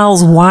just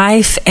Kyle's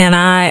wife, and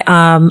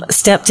I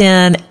stepped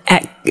in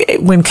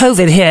when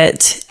COVID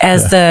hit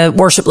as the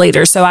worship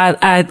leader. So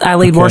I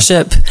lead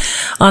worship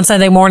on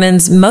Sunday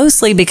mornings,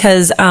 mostly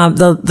because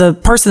the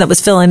person that was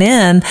filling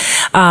in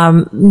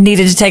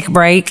needed to take a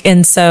break,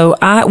 and so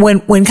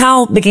when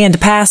Kyle began to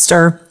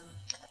pastor,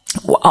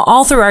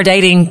 all through our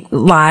dating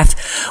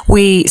life,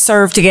 we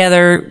served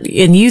together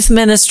in youth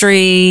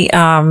ministry.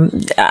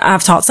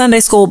 I've taught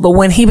Sunday school, but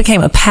when he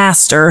became a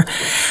pastor,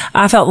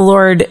 I felt the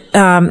Lord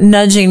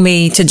nudging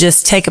me to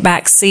just take a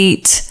back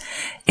seat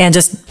and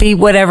just be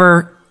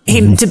whatever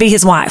to be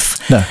his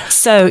wife. No.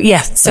 So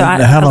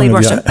I lead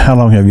worship. How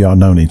long have y'all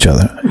known each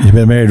other? You've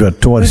been married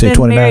what,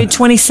 29? Married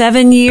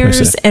 27 years,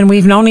 27. And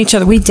we've known each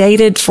other. We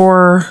dated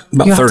for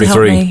about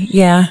 33.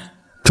 Yeah.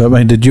 So,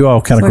 did you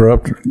all kind of grow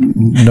up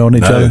knowing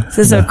each other? This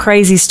is a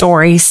crazy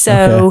story.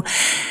 So,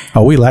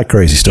 we like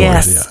crazy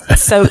stories. Yes. Yeah.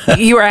 So,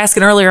 you were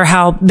asking earlier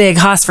how big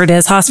Hosford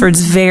is.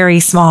 Hosford's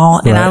very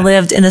small, and I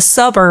lived in a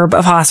suburb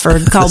of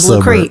Hosford called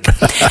Blue Creek.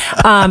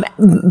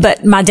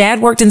 But my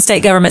dad worked in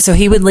state government, so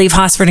he would leave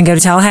Hosford and go to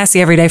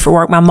Tallahassee every day for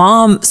work. My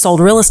mom sold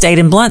real estate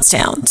in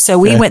Bluntstown, so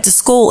we went to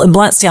school in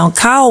Bluntstown.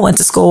 Kyle went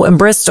to school in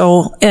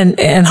Bristol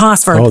and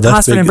Hosford. Oh, that's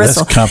Hosford big. and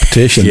Bristol. That's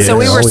competition. So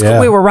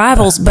we were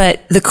rivals,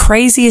 but the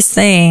craziest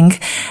thing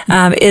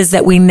is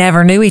that we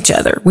never knew each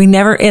other. We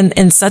never,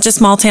 in such a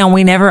small town,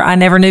 I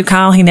never knew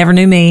Kyle. He never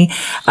knew me,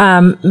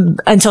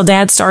 until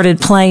Dad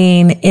started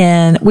playing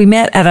we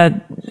met at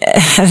an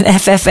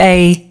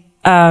FFA,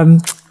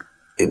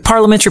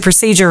 parliamentary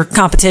procedure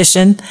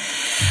competition,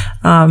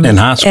 in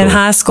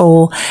high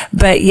school.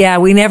 But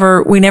we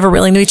never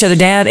really knew each other.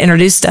 Dad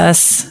introduced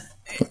us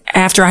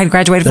after I had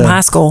graduated from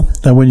high school.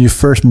 Now, when you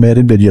first met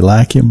him, did you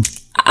like him?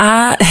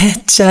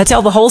 Should I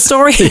tell the whole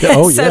story?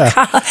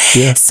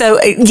 So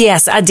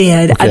yes, I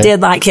did. Okay. I did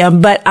like him,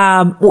 but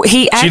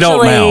he actually. She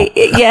don't now.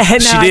 Yeah, no,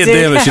 she did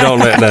then, but she don't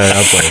let no.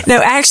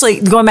 No, actually,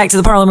 going back to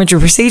the parliamentary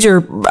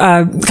procedure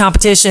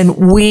competition,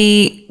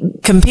 we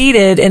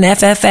competed in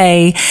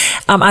FFA.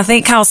 I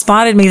think Kyle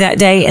spotted me that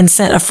day and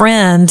sent a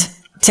friend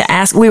to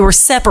ask. We were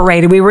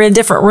separated. We were in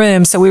different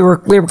rooms, so we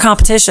were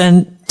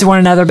competition to one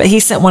another, but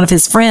he sent one of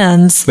his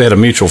friends. They had a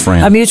mutual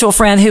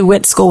friend who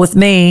went to school with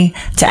me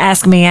to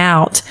ask me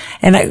out.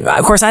 And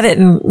of course, I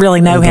didn't really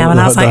know him. And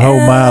I was like, the whole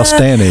Miles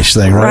Standish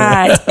thing,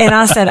 right? Right. And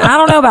I said, I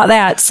don't know about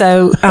that.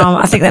 So,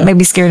 I think that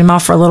maybe scared him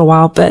off for a little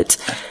while, but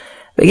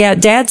yeah,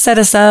 Dad set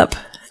us up.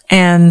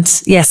 And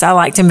yes, I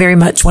liked him very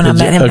much when I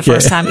met him the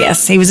first time.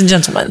 Yes, he was a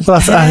gentleman. Well,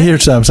 I hear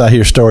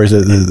stories that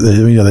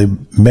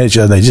they met each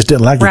other, they just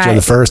didn't like each other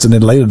first, and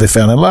then later they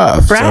fell in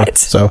love. Right.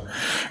 So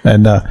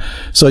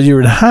you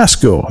were in high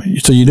school.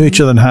 So you knew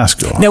each other in high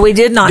school. No, we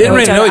did not know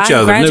each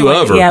other. Knew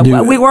of her.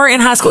 Yeah, we were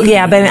in high school.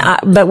 Yeah,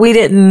 but we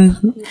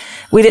didn't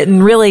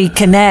really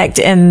connect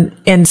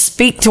and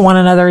speak to one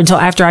another until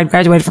after I'd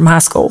graduated from high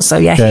school. So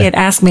he had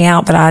asked me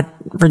out, but I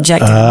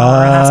rejected him while we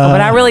were in high school.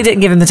 But I really didn't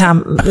give him the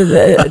time.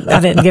 I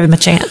didn't give him a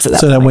chance at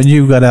that point. Now, when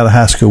you got out of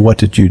high school, what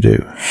did you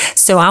do?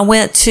 So I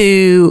went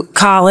to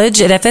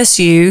college at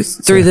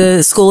FSU through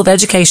the School of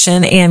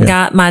Education and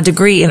got my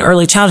degree in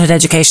early childhood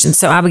education.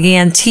 So I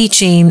began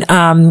teaching.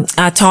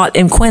 I taught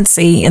in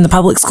Quincy in the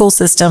public school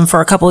system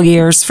for a couple of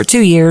years, for 2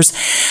 years.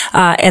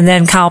 And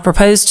then Kyle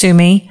proposed to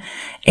me.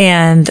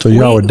 And so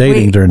y'all were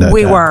dating during that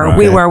time?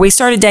 We were. We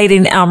started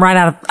dating right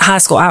out of high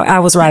school. I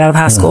was right out of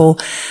high school.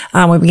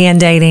 We began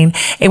dating,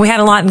 and we had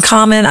a lot in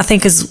common. I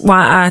think is why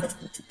I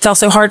fell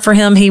so hard for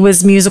him. He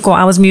was musical.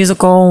 I was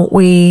musical.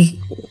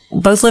 We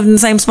both lived in the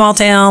same small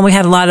town. We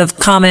had a lot of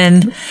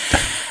common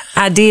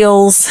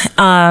ideals.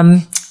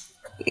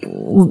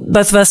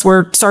 Both of us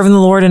were serving the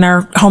Lord in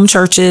our home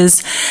churches.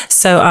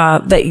 So,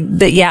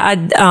 but yeah,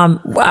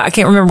 I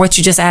can't remember what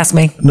you just asked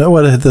me. No,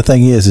 what the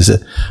thing is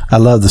that I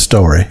love the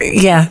story.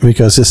 Yeah.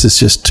 Because this is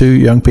just two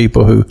young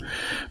people who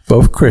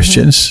both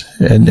Christians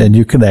and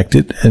you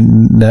connected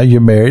and now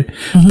you're married.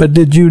 But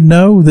did you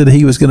know that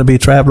he was going to be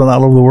traveling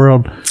all over the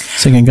world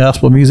singing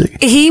gospel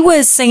music? He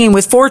was singing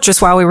with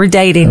Fortress while we were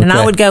dating, and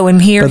I would go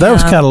and hear him. But that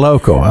was kind of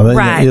local. I mean,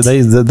 right.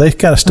 They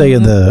kind of stay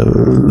in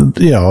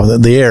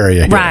the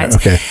area here. Right.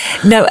 Okay.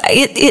 No,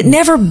 it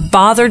never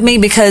bothered me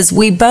because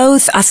we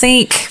both, I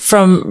think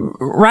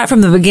right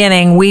from the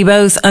beginning, we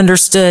both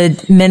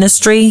understood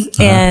ministry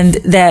and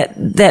that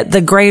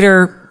the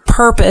greater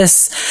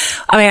purpose,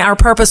 I mean, our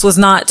purpose was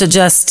not to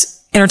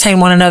just entertain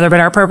one another, but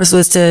our purpose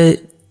was to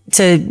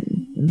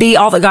be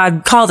all that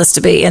God called us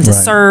to be and to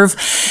serve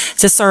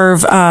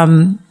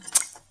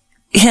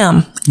him.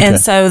 Okay. And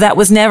so that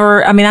was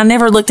never, I mean, I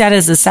never looked at it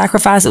as a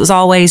sacrifice. It was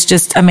always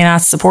just, I mean, I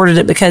supported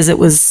it because it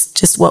was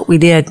just what we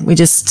did. We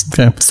just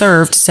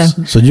served.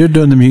 So you're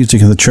doing the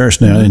music in the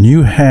church now and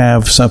you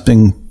have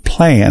something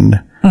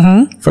planned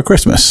for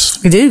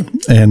Christmas. We do.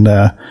 And,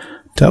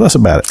 tell us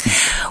about it.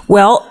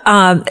 Well,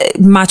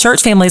 my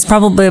church family is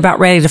probably about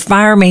ready to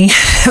fire me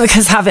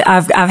because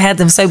I've had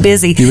them so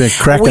busy. You've been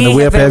cracking the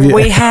whip, have you?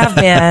 We have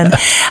been.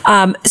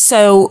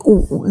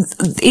 So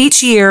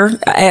each year,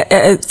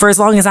 for as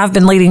long as I've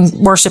been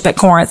leading worship at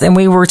Corinth, and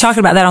we were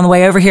talking about that on the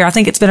way over here, I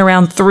think it's been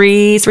around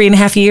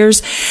 3.5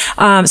 years.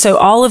 So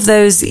all of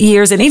those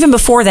years, and even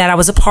before that, I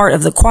was a part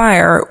of the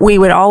choir. We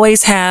would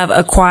always have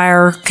a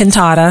choir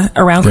cantata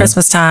around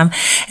Christmas time.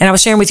 And I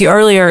was sharing with you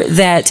earlier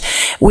that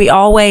we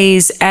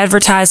always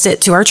advertised it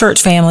to our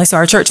church family. So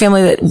our church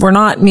family that were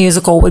not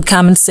musical would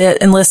come and sit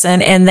and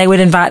listen, and they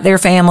would invite their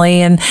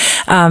family, and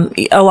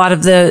a lot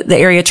of the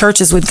area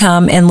churches would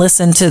come and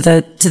listen to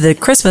the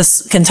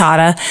Christmas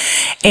cantata.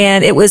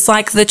 And it was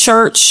like the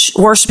church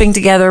worshiping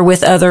together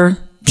with other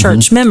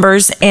church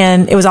members,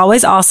 and it was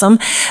always awesome.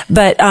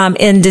 But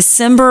in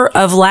December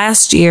of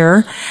last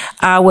year,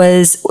 I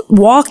was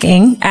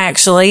walking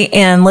actually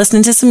and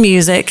listening to some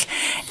music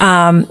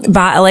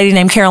by a lady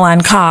named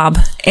Caroline Cobb,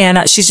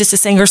 and she's just a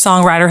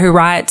singer-songwriter who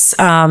writes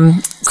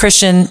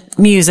Christian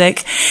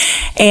music.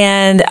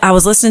 And I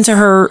was listening to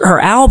her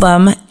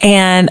album,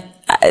 and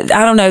I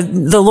don't know,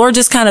 the Lord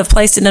just kind of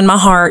placed it in my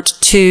heart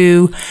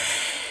to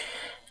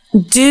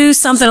do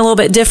something a little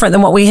bit different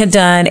than what we had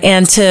done,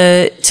 and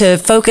to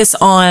focus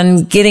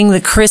on getting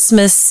the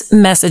Christmas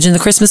message and the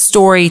Christmas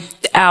story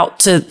out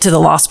to the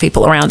lost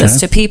people around us,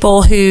 to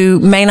people who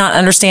may not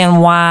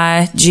understand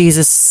why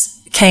Jesus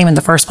came in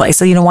the first place.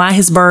 So, why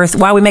his birth,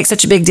 why we make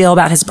such a big deal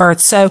about his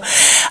birth. So,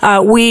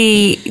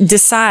 we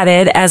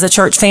decided as a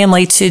church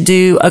family to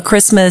do a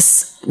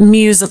Christmas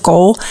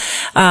musical.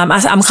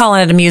 I'm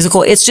calling it a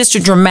musical. It's just a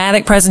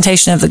dramatic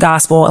presentation of the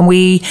gospel. And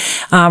we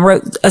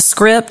wrote a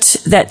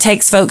script that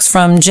takes folks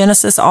from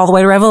Genesis all the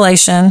way to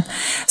Revelation.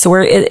 So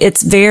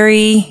it's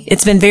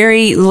been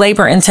very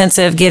labor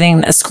intensive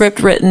getting a script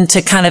written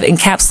to kind of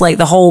encapsulate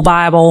the whole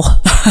Bible.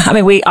 I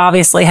mean, we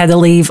obviously had to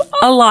leave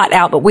a lot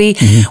out, but we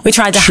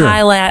tried to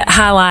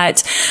highlight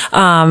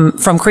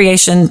from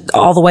creation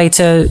all the way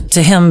to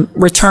him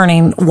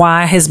returning,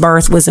 why his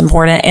birth was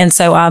important. And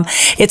so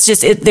it's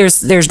just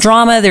there's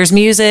drama, there's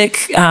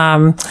music,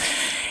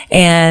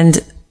 and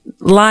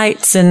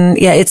lights, and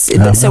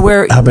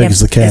how big is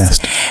the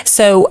cast?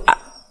 So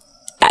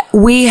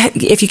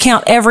if you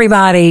count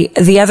everybody,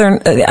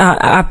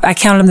 I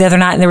counted them the other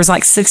night, and there was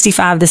like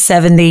 65 to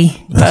 70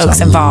 folks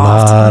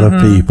involved. A lot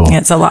of people.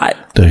 It's a lot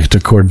to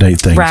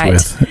coordinate things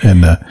with,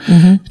 and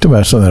you're talking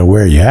about something that'll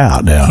wear you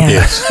out now. Yeah.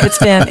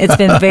 Yes. It's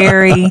been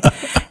very,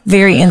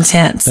 very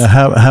intense. Now,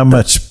 how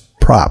much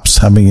props?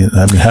 How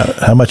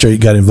much are you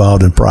got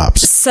involved in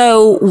props?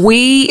 So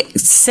we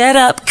set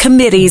up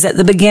committees at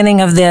the beginning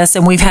of this,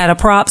 and we've had a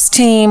props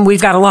team.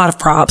 We've got a lot of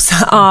props.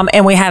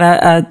 And we had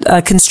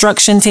a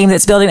construction team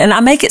that's building, and I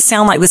make it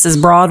sound like this is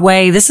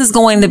Broadway. This is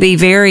going to be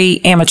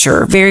very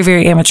amateur, very,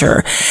 very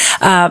amateur.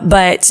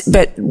 But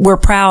we're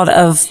proud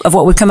of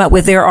what we've come up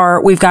with.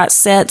 We've got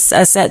sets,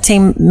 a set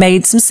team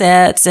made some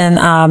sets,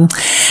 and,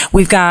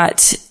 we've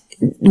got,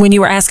 when you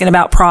were asking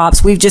about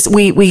props, we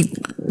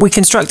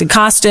constructed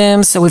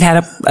costumes. So we've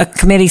had a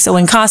committee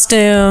sewing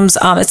costumes.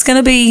 It's going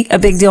to be a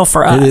big deal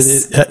for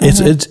us.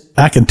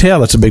 I can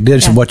tell it's a big deal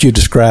from what you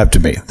described to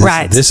me.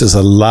 This is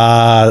a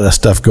lot of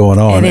stuff going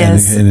on. It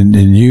is. And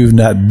you've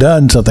not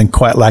done something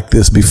quite like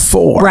this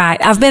before.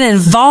 Right. I've been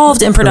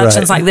involved in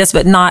productions like this,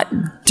 but not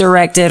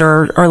directed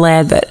or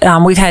led. But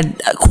we've had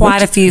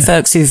quite a few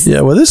folks who've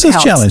this is a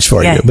challenge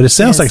for you, but it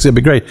sounds like it's going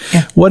to be great.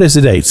 Yeah. What is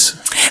the dates?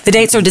 The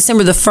dates are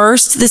December the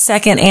 1st, the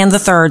 2nd, and the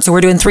 3rd. So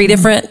we're doing 3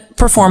 different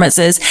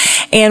performances,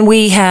 and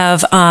we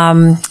have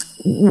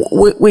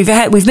we've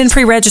been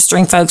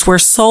pre-registering folks. We're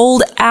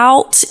sold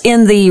out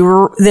in the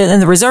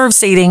reserve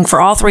seating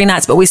for all 3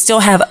 nights, but we still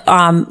have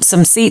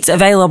some seats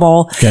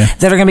available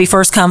that are going to be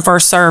first come,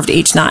 first served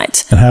each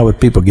night. And how would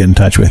people get in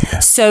touch with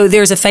you? So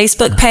there's a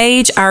Facebook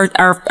page.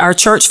 Our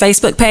church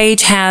Facebook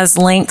page has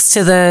links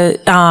to the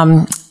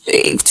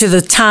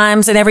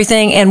times and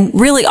everything. And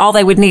really all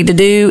they would need to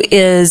do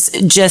is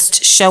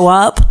just show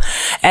up.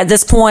 At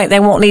this point, they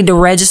won't need to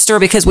register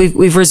because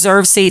we've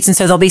reserved seats. And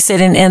so they'll be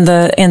sitting in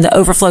the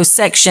overflow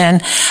section.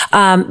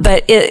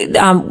 But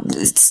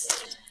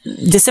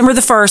December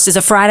the 1st is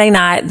a Friday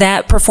night.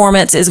 That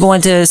performance is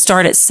going to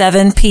start at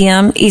 7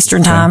 p.m.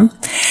 Eastern time.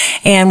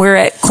 And we're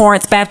at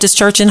Corinth Baptist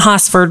Church in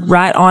Hosford,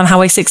 right on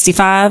Highway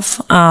 65.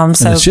 So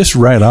it's just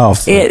right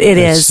off. It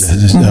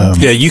is.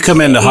 You come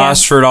into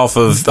Hosford off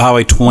of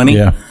Highway 20.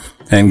 Yeah.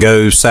 And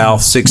go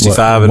south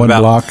 65 and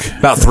about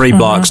 3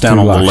 blocks down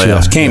on the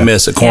left. Can't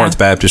miss it. Corinth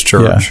Baptist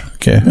Church. Yeah.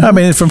 Okay. I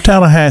mean, from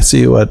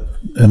Tallahassee,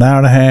 an hour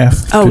and a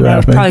half? 2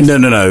 hours maybe?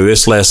 No.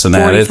 It's less than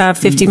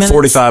 50 minutes.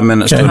 45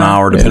 minutes to an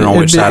hour, depending on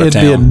which side of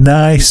town. It'd be a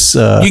nice...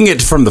 you can get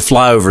from the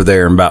flyover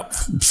there in about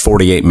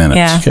 48 minutes.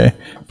 Yeah. Okay.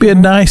 Be a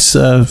nice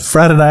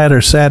Friday night or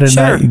Saturday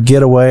night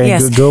getaway.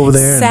 Yes. Go over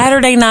there.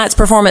 Saturday night's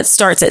performance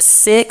starts at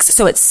 6.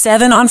 So it's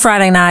 7 on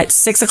Friday night,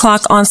 6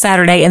 o'clock on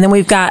Saturday. And then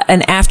we've got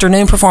an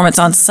afternoon performance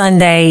on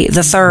Sunday, the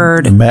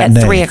 3rd,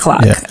 at 3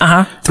 o'clock.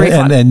 Yeah. 3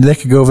 o'clock. And they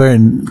could go over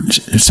and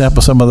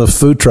sample some of the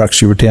food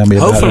trucks you were telling me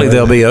about. Hopefully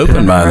they'll be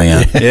open by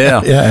then.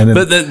 Yeah.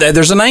 But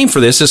there's a name for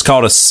this. It's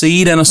called a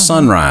seed and a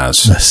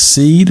sunrise. A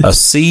seed? A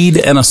seed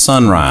and a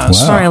sunrise.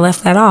 Wow. Sorry, I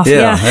left that off.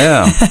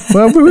 Yeah.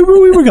 Well, we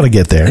were going to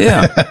get there.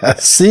 Yeah.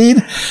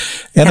 Seed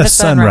and a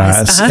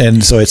sunrise.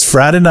 And so it's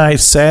Friday night,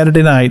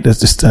 Saturday night.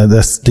 That's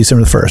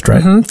December the 1st,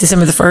 right? Mm-hmm.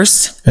 December the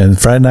 1st. And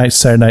Friday night,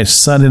 Saturday night,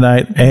 Sunday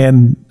night,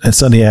 and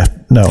Sunday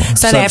afternoon.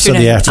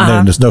 Sunday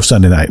afternoon. There's no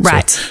Sunday night.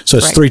 Right. So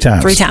it's 3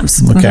 times. 3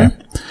 times. Okay.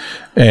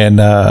 And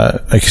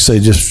like you say,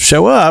 just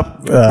show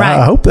up.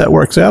 I hope that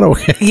works out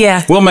okay.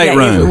 Yeah. We'll make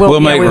room. We'll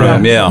make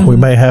room. Yeah. We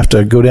may have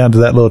to go down to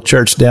that little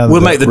church down.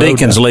 We'll make the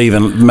deacons leave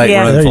and make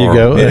room there for you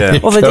go. them. Yeah.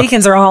 Well, the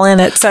deacons are all in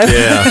it. So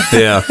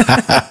Yeah.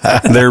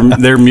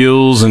 They're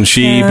mules and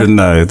sheep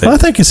and I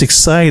think it's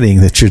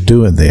exciting that you're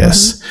doing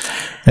this.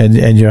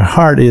 And your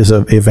heart is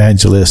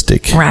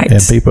evangelistic. Right.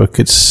 And people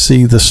could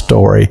see the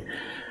story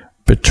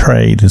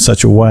portrayed in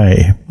such a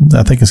way.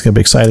 I think it's going to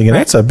be exciting, and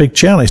that's a big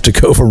challenge to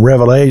go from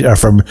Revelation or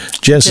from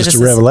Genesis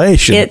to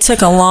Revelation. It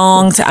took a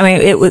long time. I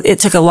mean, it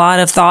took a lot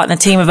of thought and a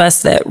team of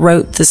us that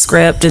wrote the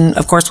script, and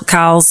of course with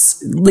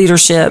Kyle's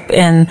leadership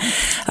and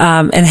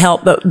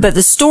help. But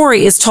the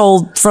story is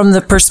told from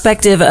the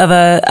perspective of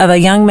a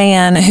young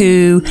man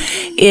who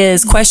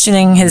is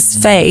questioning his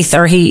faith,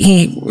 or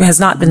he has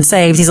not been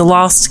saved. He's a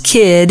lost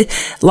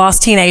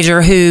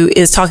teenager who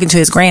is talking to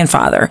his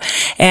grandfather,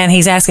 and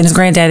he's asking his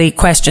granddaddy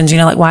questions.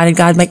 Like, why did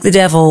God make the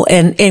devil?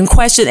 And in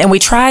question, and we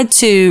tried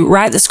to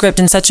write the script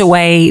in such a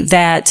way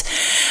that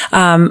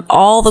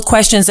all the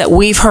questions that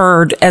we've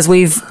heard as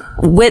we've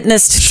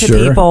witnessed to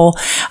people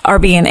are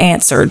being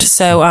answered.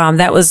 So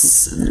that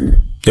was.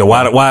 Yeah,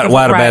 why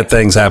do bad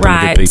things happen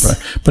to good people?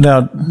 Right. But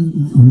now,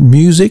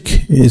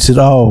 music, is it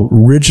all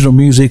original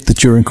music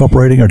that you're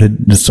incorporating, or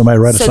did somebody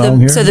write a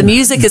song here? So the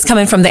music is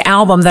coming from the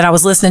album that I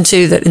was listening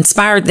to that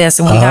inspired this,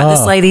 and we got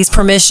this lady's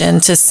permission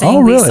to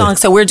sing these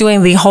songs. So we're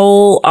doing the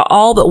whole,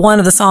 all but one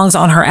of the songs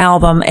on her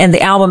album, and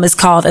the album is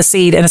called A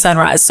Seed and a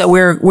Sunrise. So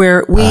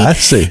I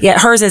see. Yeah,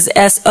 hers is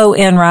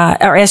S-O-N rise,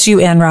 or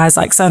S-U-N rise,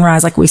 like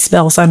sunrise, like we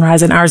spell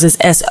sunrise, and ours is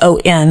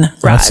S-O-N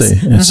rise. I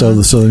see. And so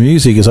the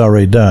music is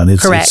already done.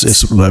 Correct.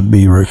 It's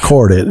be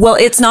recorded. Well,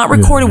 it's not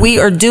recorded. We've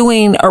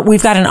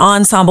got an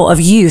ensemble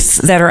of youth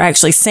that are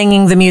actually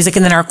singing the music,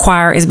 and then our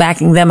choir is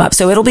backing them up.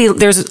 So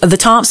there's the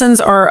Thompsons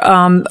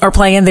are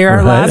playing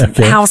their live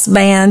house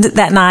band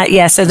that night.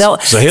 Yeah. So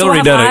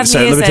Hilary done it. So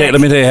let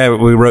me tell you how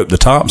we roped the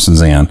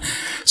Thompsons in.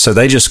 So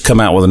they just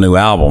come out with a new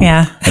album.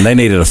 Yeah. And they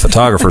needed a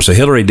photographer. So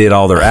Hilary did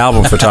all their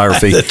album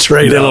photography. Did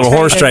a little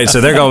horse trade. So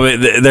they're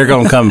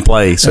going to come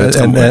play. So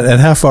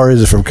and how far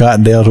is it from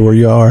Cottondale to where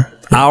you are?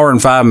 Hour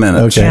and 5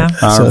 minutes. Okay. Yeah.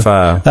 Hour and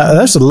 5.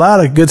 There's a lot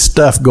of good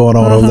stuff going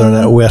on over there in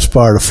that west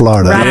part of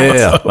Florida. Right.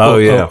 Yeah. Oh,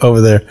 yeah. Over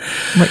there.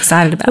 I'm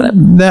excited about it.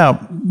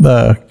 Now,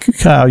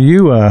 Kyle,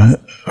 you are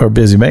a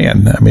busy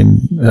man. I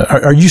mean,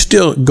 are you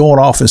still going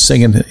off and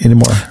singing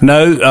anymore?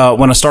 No.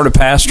 When I started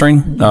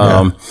pastoring,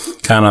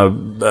 kind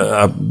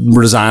of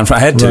resigned. I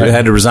had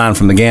to resign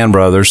from the Gann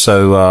brothers.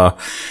 So,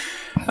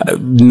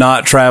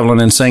 not traveling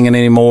and singing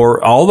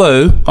anymore.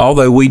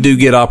 Although we do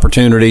get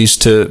opportunities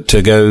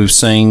to go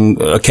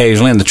sing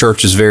occasionally, and the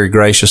church is very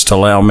gracious to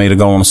allow me to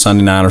go on a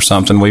Sunday night or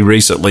something. We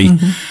recently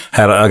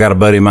I got a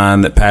buddy of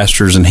mine that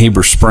pastors in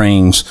Heber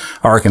Springs,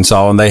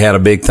 Arkansas, and they had a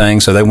big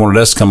thing, so they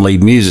wanted us to come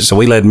lead music. So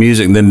we led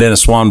music, and then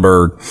Dennis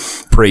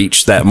Swanberg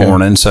preached that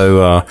morning.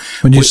 So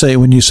when you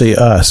say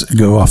us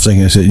go off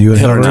singing, is it you and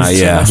Hilary?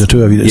 The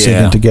two of you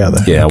singing together?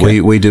 Yeah,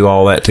 we do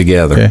all that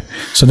together. Okay.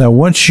 So now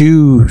once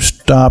you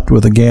stopped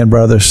with the Gann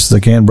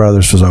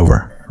brothers was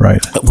over,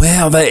 right?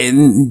 Well,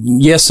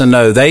 yes and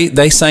no.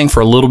 They sang for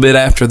a little bit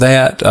after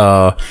that.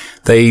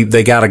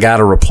 They got a guy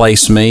to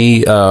replace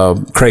me,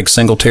 Craig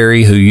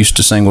Singletary, who used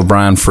to sing with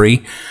Brian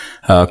Free.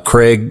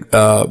 Craig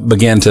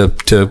began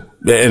to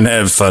and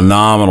a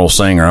phenomenal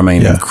singer. I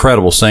mean,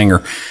 incredible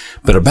singer.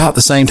 But about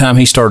the same time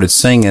he started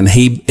singing,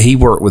 he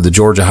worked with the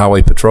Georgia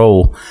Highway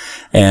Patrol,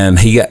 and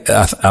he got,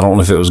 I don't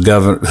know if it was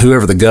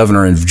whoever the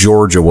governor in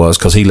Georgia was,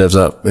 because he lives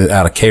up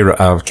out of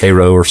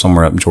Cairo or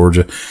somewhere up in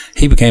Georgia.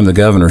 He became the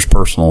governor's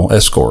personal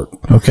escort.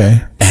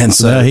 Okay. And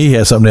so now he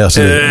had something else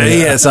to do. He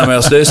had something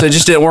else to do. So it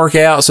just didn't work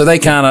out. So they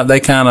kind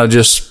of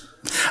just,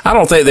 I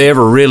don't think they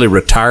ever really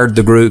retired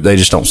the group. They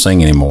just don't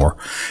sing anymore.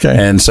 Okay.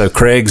 And so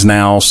Craig's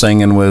now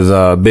singing with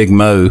Big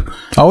Mo.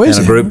 Oh, is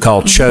in a group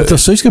called Chosen.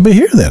 So he's going to be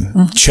here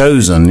then.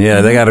 Chosen. Yeah,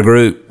 they got a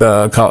group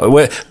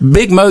called...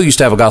 Big Mo used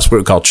to have a gospel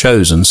group called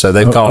Chosen, so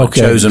they've called it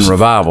Chosen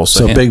Revival.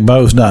 So Big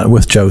Mo's not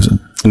with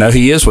Chosen. No,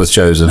 he is with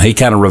Chosen. He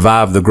kind of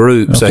revived the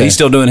group, so he's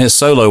still doing his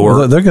solo work.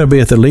 Well, they're going to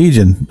be at the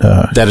Legion.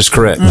 That is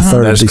correct. The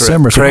 3rd of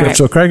December.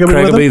 So Craig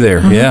will be there.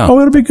 Yeah. Oh,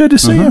 it'll be good to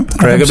see him.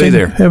 Craig will be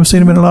there. Haven't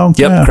seen him in a long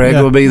time. Yep, Craig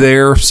will be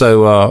there.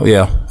 So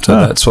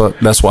that's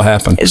what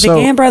happened. The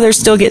Gam Brothers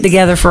still get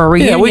together for a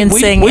reunion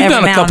sing. We've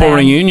done a couple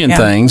reunion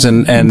things,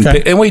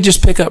 and we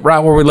just pick up right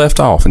where we left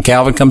off. And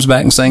Calvin comes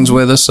back and sings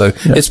with us, so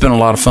it's been a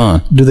lot of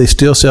fun. Do they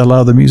still sell a lot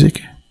of the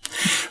music?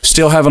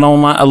 Still have a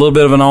little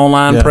bit of an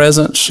online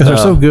presence. They're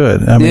so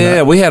good. I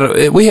mean, we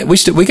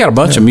got a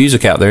bunch of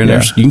music out there, and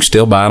you can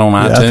still buy it on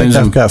iTunes. I think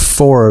I've got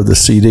 4 of the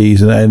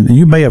CDs, and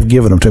you may have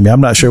given them to me.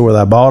 I'm not sure whether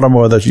I bought them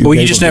or that you. Well,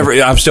 you just never.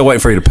 I'm still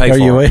waiting for you to pay for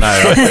them.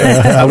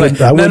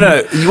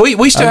 No.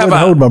 We still have.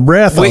 Hold my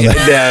breath.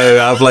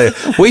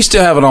 We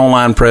still have an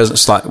online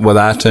presence like with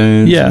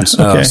iTunes.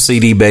 And,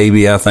 CD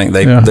Baby. I think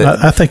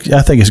I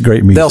think it's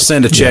great music. They'll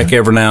send a check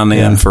every now and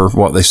then for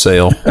what they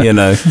sell. You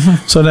know.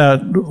 So now,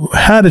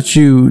 how did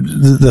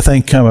the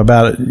thing come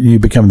about? You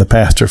become the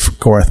pastor for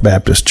Corinth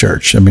Baptist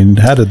Church. I mean,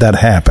 how did that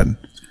happen?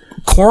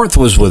 Corinth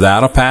was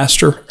without a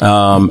pastor,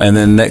 and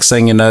then next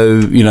thing you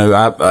know,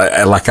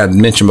 I like I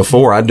mentioned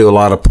before, I do a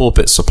lot of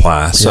pulpit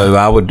supply. So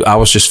I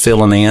was just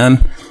filling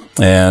in,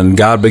 and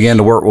God began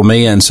to work with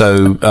me, and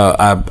so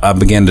I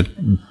began to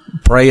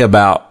pray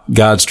about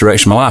God's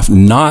direction in my life,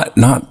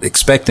 not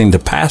expecting to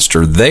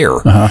pastor there.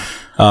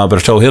 But I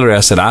told Hilary, I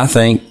said, I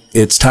think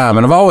it's time.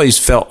 And I've always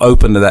felt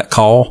open to that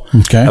call.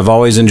 Okay. I've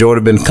always enjoyed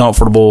it, been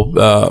comfortable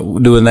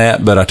doing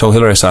that. But I told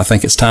Hilary, I said, I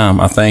think it's time.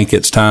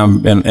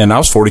 And I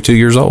was 42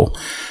 years old.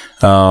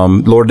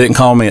 Lord didn't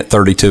call me at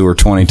 32 or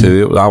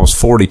 22. I was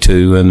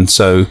 42. And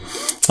so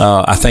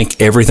I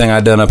think everything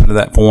I'd done up to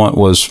that point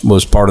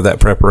was part of that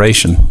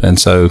preparation. And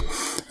so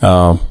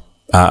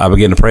I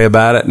began to pray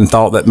about it and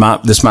thought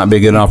that this might be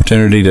a good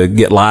opportunity to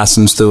get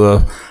licensed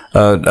through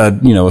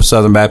a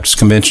Southern Baptist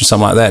convention,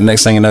 something like that. And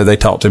next thing you know, they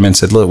talked to me and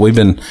said, look, we've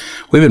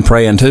been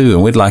praying too,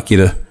 and we'd like you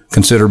to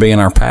consider being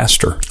our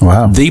pastor.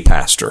 Wow. The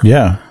pastor.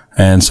 Yeah.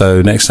 And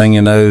so next thing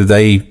you know,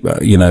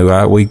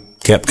 we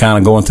kept kind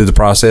of going through the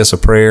process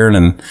of prayer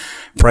and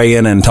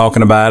praying and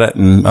talking about it.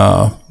 And,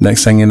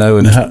 next thing you know.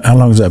 And how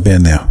long has that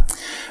been now?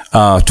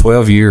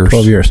 12 years.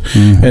 12 years.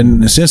 Mm-hmm.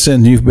 And since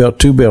then, you've built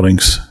 2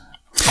 buildings.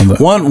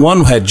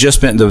 One had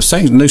just been,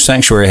 the new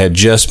sanctuary had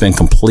just been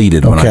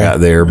completed when I got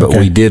there, but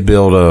we did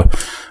build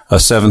a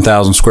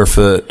 7,000 square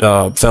foot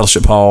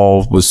fellowship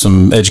hall with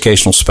some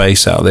educational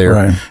space out there.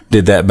 Right.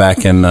 Did that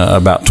back in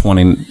about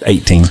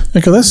 2018.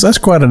 Because that's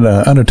quite an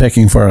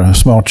undertaking for a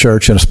small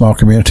church and a small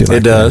community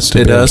like that.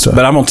 It does.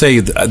 But I'm going to tell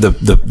you,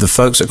 the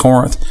folks at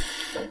Corinth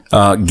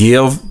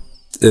give,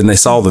 and they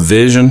saw the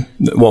vision,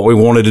 what we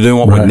wanted to do,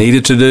 what we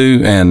needed to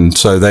do, and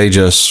so they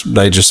just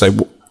say,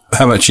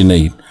 how much you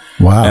need?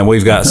 Wow. And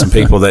we've got some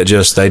people that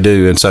they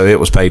do. And so it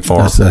was paid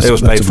for. It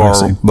was paid for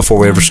before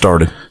we ever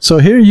started. So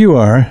here you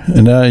are,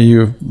 and now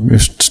you've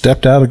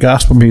stepped out of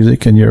gospel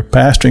music and you're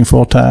pastoring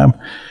full time,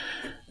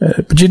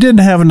 but you didn't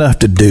have enough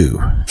to do.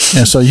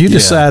 And so you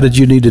decided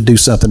you need to do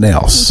something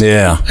else.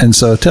 Yeah. And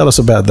so tell us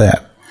about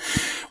that.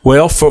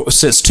 Well,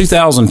 since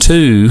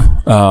 2002,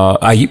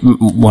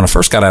 when I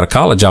first got out of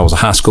college, I was a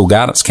high school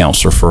guidance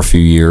counselor for a few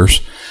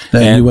years.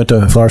 And you went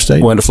to Florida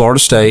State? Went to Florida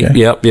State. Okay.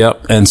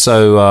 Yep. And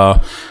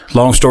so,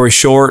 long story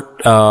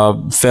short,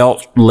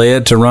 felt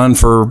led to run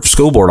for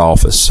school board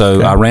office.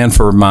 So I ran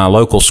for my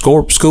local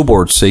school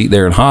board seat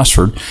there in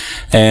Hosford,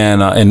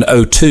 and in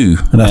 2002.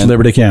 And that's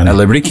Liberty County. At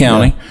Liberty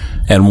County. Yeah.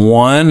 And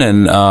won,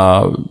 and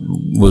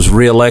was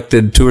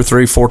reelected 2 or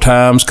 3, 4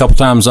 times, a couple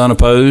times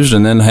unopposed,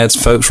 and then had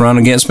some folks run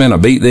against me, and I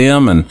beat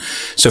them. And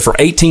so for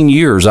 18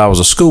 years, I was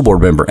a school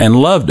board member and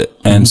loved it.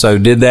 Mm-hmm. And so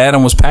did that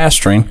and was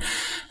pastoring.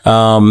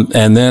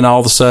 And then all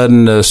of a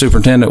sudden, the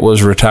superintendent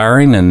was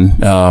retiring,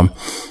 and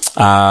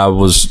I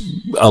was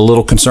a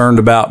little concerned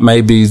about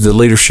maybe the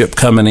leadership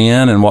coming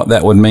in and what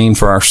that would mean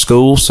for our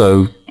school.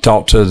 So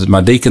talked to my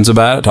deacons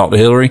about it, talked to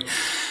Hilary.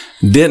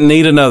 Didn't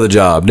need another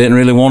job. Didn't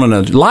really want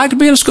another. Liked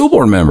being a school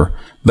board member,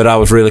 but I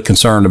was really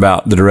concerned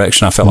about the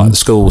direction I felt like the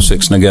school was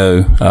fixing to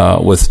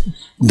go with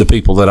the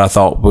people that I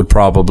thought would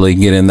probably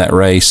get in that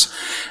race.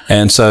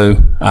 And so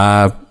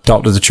I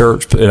talked to the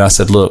church and I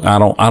said, look, I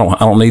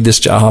don't need this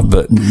job,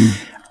 but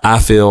I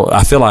feel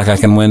like I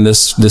can win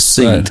this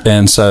seat. Right.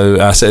 And so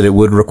I said it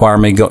would require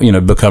me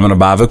becoming a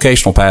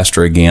bivocational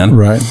pastor again.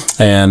 Right.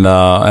 And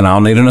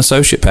I'll need an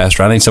associate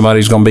pastor. I need somebody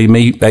who's going to be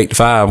me 8 to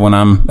 5 when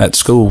I'm at the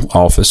school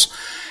office.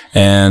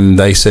 And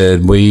they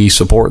said, we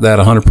support that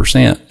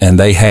 100%. And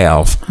they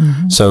have.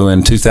 Mm-hmm. So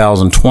in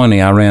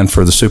 2020, I ran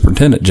for the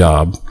superintendent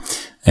job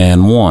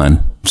and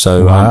won.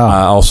 So wow.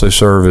 I also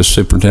serve as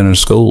superintendent of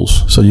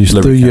schools. So you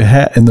threw your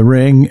hat in the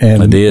ring,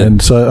 and I did.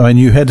 And so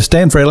you had to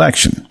stand for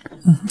election.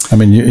 I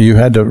mean, you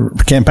had to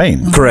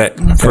campaign. Correct.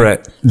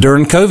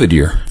 During COVID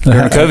year.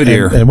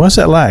 And what's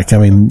that like? I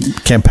mean,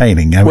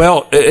 campaigning.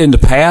 Well, in the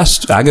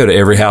past, I go to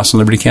every house in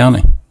Liberty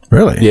County.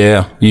 Really?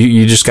 Yeah.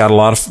 You just got a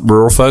lot of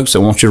rural folks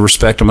that want you to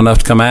respect them enough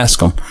to come ask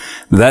them.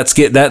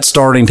 That's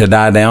starting to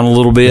die down a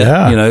little bit,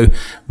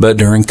 but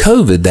during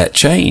COVID that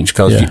changed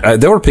because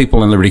there were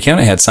people in Liberty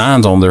County that had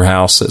signs on their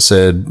house that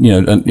said,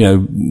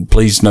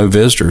 please no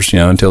visitors,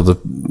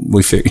 until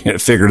we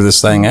figure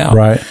this thing out.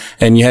 Right.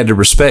 And you had to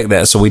respect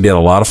that. So we did a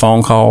lot of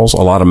phone calls,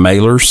 a lot of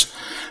mailers.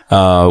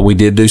 We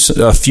did do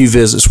a few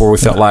visits where we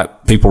felt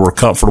like people were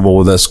comfortable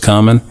with us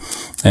coming.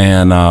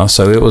 And,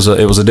 so it was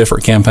a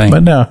different campaign.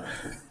 But now,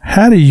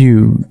 how do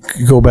you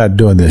go about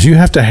doing this? You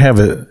have to have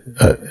it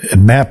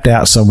mapped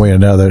out some way or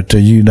another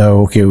to,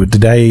 okay,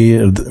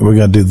 today we're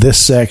going to do this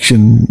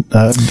section.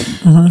 You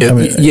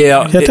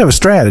have to have a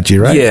strategy,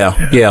 right?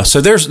 Yeah. So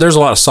there's a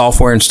lot of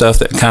software and stuff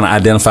that kind of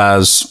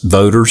identifies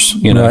voters,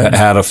 right.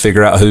 How to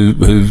figure out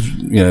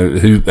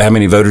how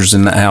many voters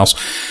in that house.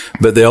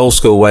 But the old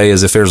school way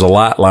is if there's a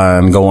light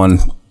line going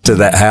to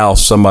that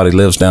house, somebody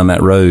lives down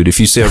that road. If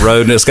you see a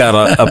road and it's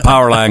got a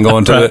power line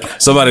going to it,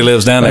 somebody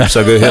lives down there,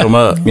 so go hit them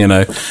up,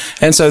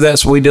 And so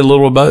we did a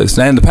little of both.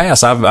 Now in the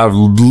past, I've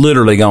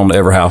literally gone to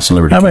every house in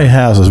Liberty. How many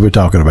houses are we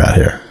talking about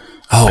here?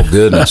 Oh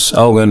goodness.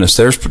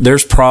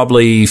 There's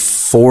probably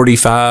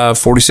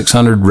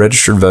 4,600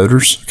 registered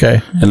voters.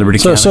 Okay. In Liberty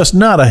County. So it's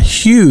not a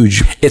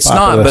huge. It's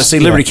not, but see,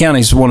 Liberty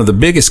County is one of the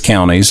biggest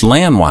counties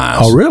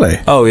land-wise. Oh, really?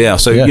 Oh, yeah.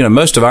 So,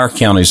 most of our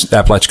counties,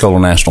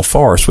 Apalachicola National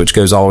Forest, which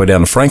goes all the way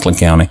down to Franklin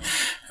County.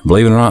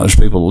 Believe it or not, there's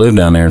people that live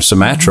down there in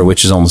Sumatra,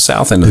 which is on the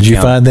south end of the county. Did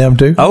you find them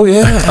too? Oh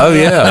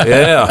yeah.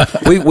 Yeah.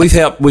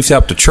 We've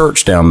helped a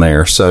church down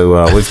there,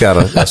 so we've got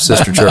a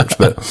sister church.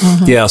 But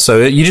so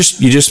you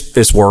just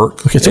it's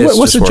work. Okay, so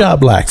what's the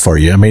job like for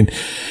you? I mean,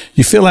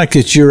 you feel like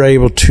that you're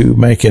able to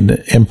make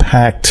an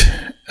impact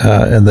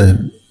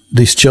in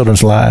these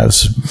children's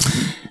lives.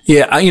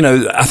 Yeah,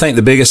 I think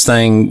the biggest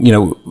thing,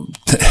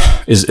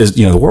 is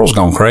the world's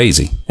gone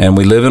crazy, and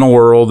we live in a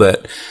world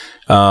that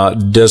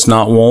does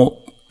not want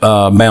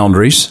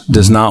boundaries,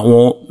 does not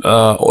want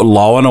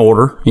law and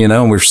order,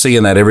 and we're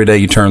seeing that every day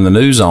you turn the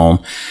news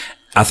on.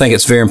 I think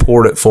it's very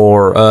important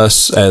for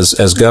us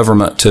as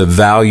government to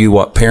value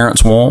what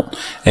parents want.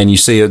 And you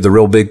see the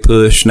real big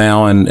push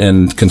now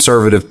in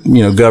conservative,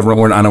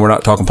 government. I know we're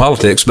not talking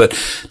politics, but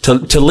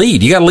to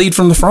lead, you got to lead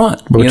from the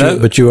front.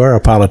 But you are a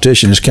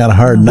politician. It's kind of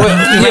hard not.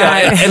 Well,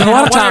 yeah. And a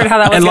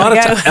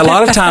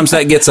lot of times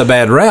that gets a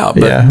bad rap,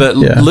 but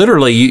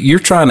literally you're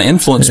trying to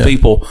influence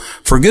people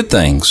for good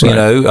things, right.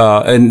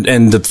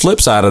 And the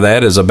flip side of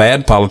that is a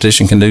bad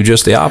politician can do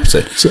just the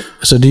opposite.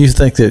 So do you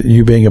think that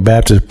you being a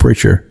Baptist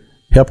preacher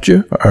helped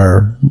you,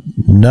 or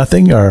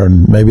nothing, or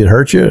maybe it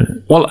hurt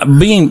you? Well,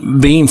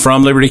 being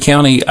from Liberty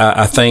County,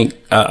 I think,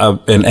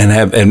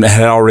 and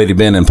had already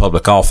been in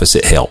public office,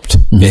 it helped.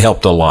 Mm-hmm. It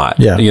helped a lot.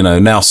 Yeah.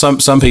 Now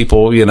some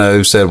people,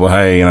 said, well,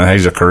 hey,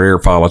 he's a career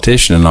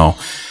politician and all.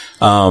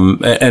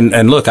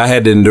 And look, I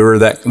had to endure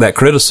that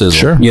criticism.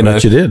 Sure,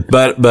 but you did.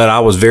 But I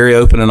was very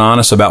open and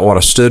honest about what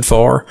I stood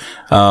for.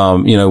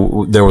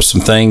 There was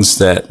some things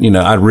that,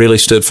 I really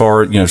stood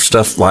for,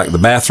 stuff like the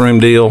bathroom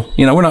deal.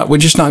 We're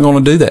just not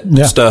going to do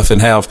that stuff and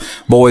have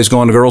boys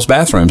going to girls'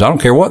 bathrooms. I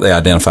don't care what they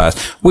identify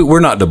as. We're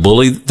not to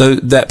bully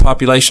that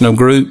population of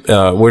group.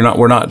 We're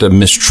not to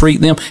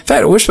mistreat them. In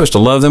fact, we're supposed to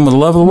love them with the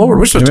love of the Lord.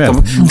 We're supposed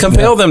to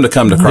compel them to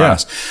come to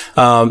Christ.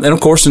 Yeah. And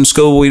of course, in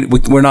school,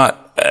 we're not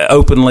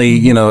openly,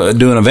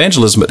 doing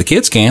evangelism, but the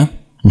kids can.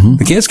 Mm-hmm.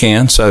 The kids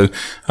can. So,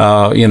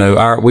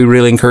 we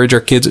really encourage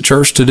our kids at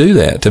church to do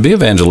that, to be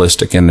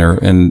evangelistic in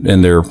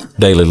their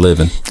daily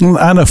living.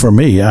 I know for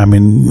me, I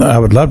mean, I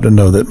would love to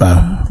know that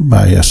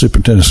my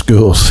superintendent of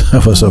schools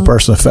was a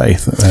person of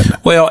faith.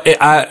 Well,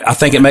 I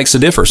think it makes a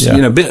difference.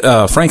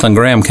 Yeah. Franklin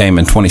Graham came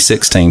in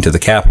 2016 to the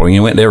Capitol.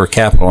 Went to every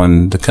Capitol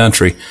in the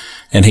country.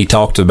 And he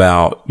talked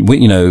about,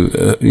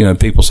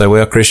 people say,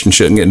 well, Christians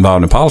shouldn't get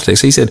involved in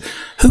politics. He said,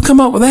 who come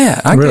up with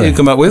that? I can't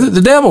come up with it. The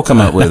devil come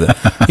up with it.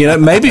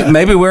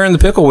 Maybe we're in the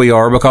pickle we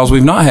are because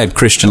we've not had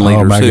Christian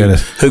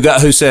leaders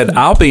who said,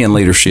 I'll be in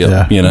leadership.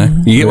 Yeah.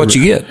 You get what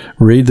you get.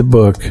 Read the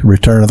book,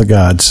 Return of the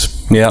Gods.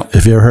 Yeah.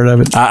 Have you ever heard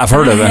of it? I've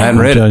heard of it. I hadn't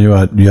read it. I'm telling you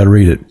what, you got to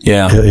read it.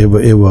 Yeah. It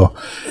will.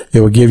 It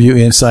will give you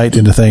insight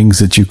into things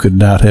that you could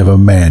not have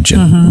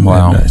imagined. Mm-hmm.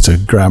 Wow. And, it's a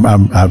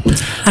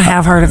I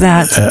have heard of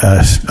that.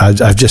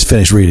 I've just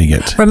finished reading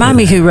it. Remind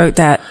me who wrote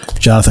that.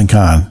 Jonathan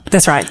Cahn.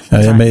 That's right.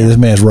 This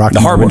man's rocked The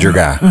my Harbinger world.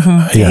 guy.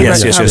 Mm-hmm.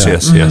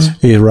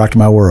 Yes. He rocked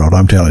my world,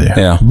 I'm telling you.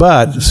 Yeah.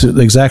 But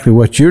exactly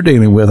what you're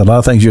dealing with, a lot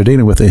of things you're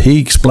dealing with, he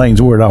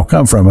explains where it all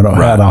come from and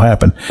how it all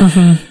happened.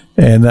 Mm-hmm.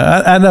 And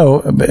I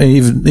know,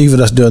 even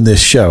us doing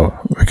this show,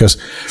 because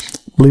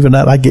believe it or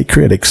not, I get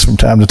critics from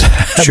time to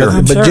time.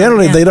 Sure. But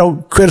generally, they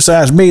don't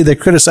criticize me. They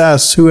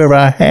criticize whoever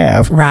I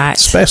have. Right.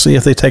 Especially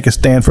if they take a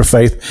stand for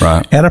faith.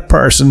 Right. And a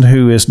person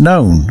who is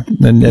known.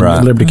 And in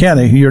Liberty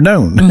County, you're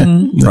known.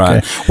 Mm-hmm. Okay.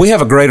 Right. We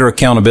have a greater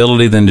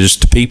accountability than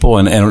just to people,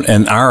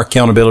 and our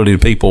accountability to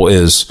people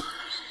is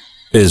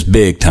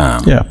big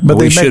time. Yeah, but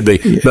we should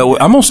be.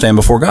 But I'm going to stand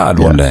before God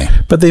one day.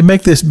 But they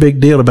make this big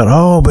deal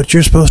about, but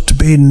you're supposed to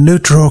be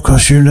neutral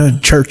because you're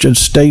in church and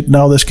state and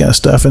all this kind of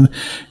stuff. And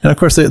of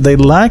course, they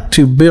like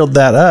to build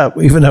that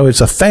up, even though it's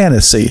a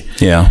fantasy.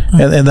 Yeah.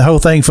 And the whole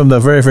thing from the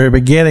very, very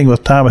beginning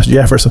with Thomas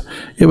Jefferson,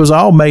 it was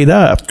all made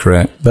up.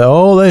 Correct.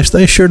 But,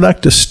 they sure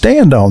like to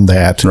stand on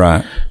that.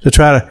 Right. To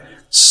try to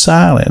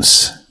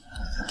silence.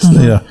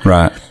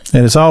 Right.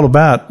 And it's all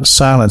about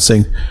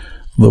silencing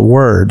the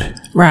word.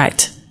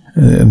 Right.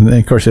 And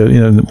of course,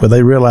 when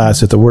they realize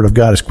that the word of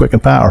God is quick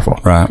and powerful,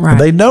 Right. and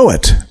they know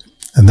it,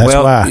 and that's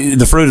why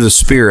the fruit of the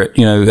Spirit,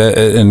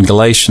 in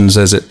Galatians,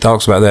 as it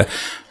talks about that,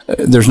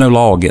 there's no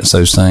law against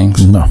those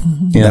things. No,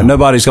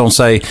 nobody's going to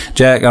say,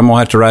 Jack, I'm going to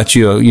have to write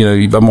you.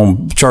 I'm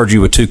going to charge you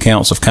with 2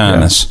 counts of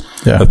kindness,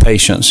 of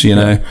patience.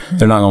 They're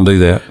not going to do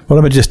that. Well,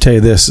 let me just tell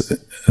you this,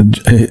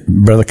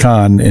 Brother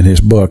Kahn, in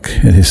his book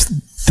and his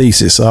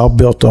thesis, all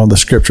built on the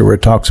scripture where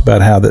it talks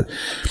about how that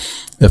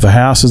if a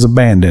house is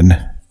abandoned.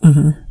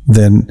 Mm-hmm.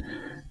 Then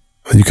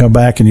when you come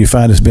back and you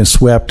find it's been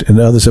swept and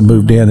others have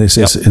moved in, it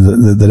says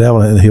the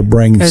devil, and he'll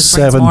bring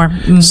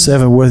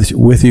seven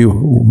with you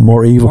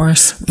more evil.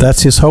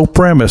 That's his whole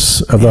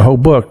premise of the whole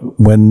book.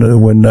 When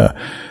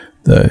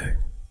the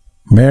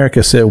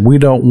America said we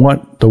don't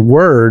want the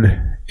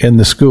word in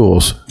the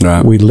schools,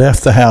 we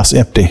left the house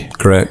empty.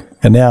 Correct.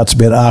 And now it's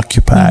been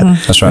occupied.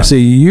 Mm-hmm. That's right. And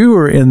see, you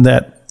are in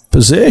that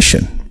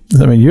position.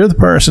 I mean, you're the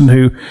person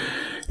who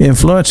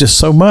influences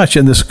so much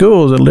in the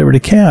schools in Liberty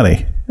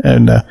County.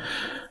 And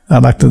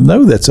I'd like to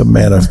know that's a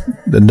man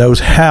that knows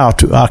how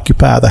to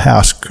occupy the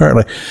house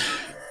currently.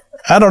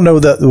 I don't know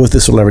if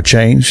this will ever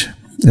change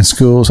in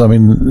schools. I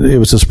mean, it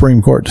was a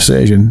Supreme Court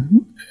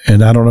decision,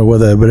 and I don't know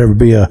whether there would ever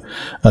be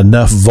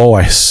enough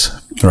voice.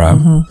 Right.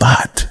 Mm-hmm.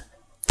 But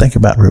think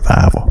about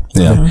revival.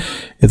 Yeah.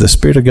 Mm-hmm. If the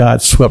Spirit of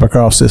God swept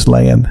across this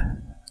land.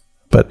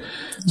 But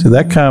so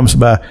that comes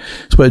by.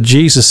 It's what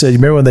Jesus said. You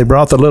remember when they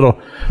brought the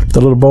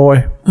little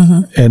boy,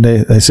 and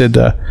they said,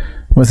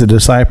 went to the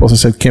disciples and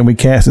said, "Can we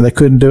cast?" And they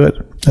couldn't do it.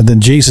 And then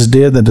Jesus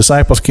did. The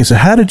disciples came and said,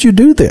 "How did you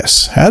do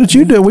this? How did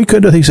you do it? We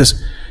couldn't do it." He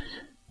says,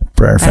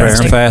 "Prayer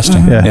and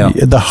fasting." Yeah.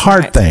 The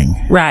hard thing.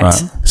 Right.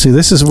 See,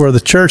 this is where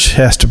the church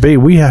has to be.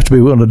 We have to be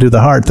willing to do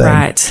the hard thing.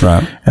 Right.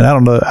 And I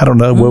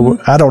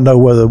don't know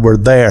whether we're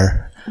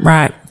there.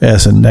 Right.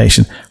 As a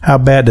nation, how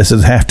bad does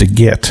it have to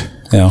get?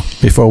 Yeah.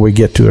 Before we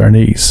get to our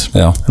knees.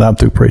 Yeah. And I'm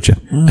through preaching.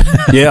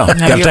 Yeah.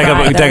 Got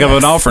to take up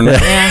an offering.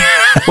 Yeah.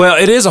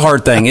 Well, it is a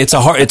hard thing. It's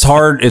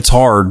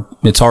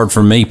hard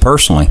for me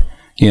personally,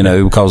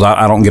 because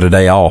I don't get a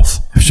day off.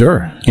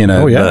 Sure.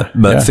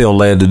 But feel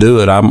led to do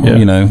it. I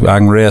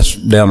can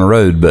rest down the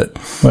road, but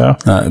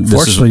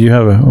fortunately you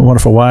have a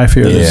wonderful wife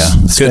here.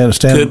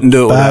 Couldn't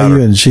do it by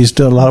you, and she's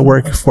doing a lot of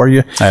work for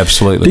you.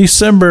 Absolutely.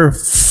 December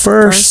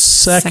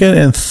 1st,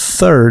 2nd, and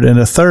 3rd, and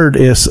the 3rd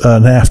is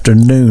an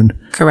afternoon.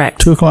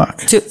 Correct. 2 o'clock.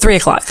 3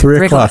 o'clock.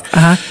 3 o'clock.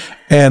 Uh-huh.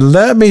 And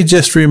let me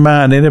just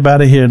remind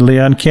anybody here in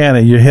Leon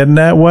County, you're heading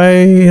that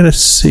way. Let's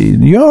see,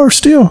 you are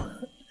still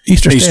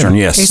Eastern,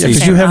 yes.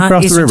 Because you have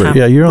crossed the river. Time.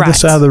 Yeah, you're on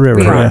this side of the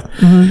river. Yeah.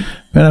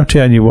 Mm-hmm. Man, I'm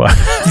telling you what.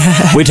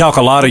 We talk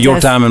a lot of your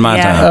time and my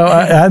time. Oh,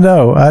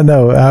 I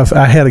know.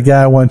 I had a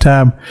guy one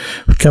time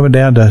coming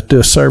down to do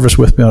a service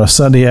with me on a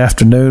Sunday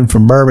afternoon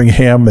from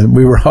Birmingham, and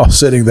we were all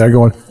sitting there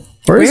going,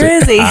 Where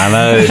is he? I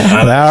know.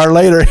 An hour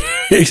later,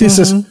 he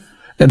says,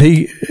 and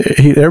he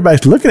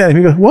everybody's looking at him.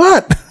 He goes,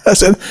 "What?" I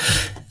said,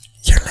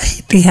 "You're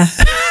late."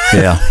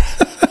 Yeah.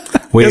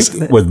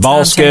 With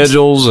ball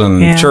schedules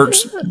and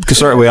church,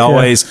 we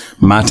always,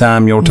 my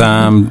time, your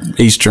time,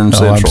 Eastern,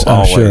 Central,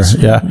 I'm always. Sure.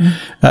 Yeah.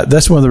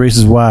 That's one of the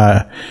reasons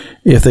why,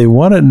 if they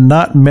want to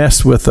not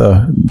mess with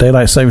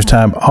daylight savings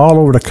time all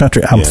over the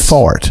country, I'm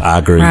for it. I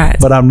agree. Right.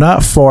 But I'm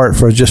not for it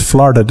for just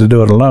Florida to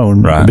do it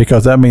alone. Right.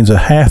 Because that means that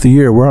half the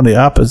year we're on the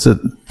opposite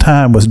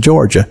time with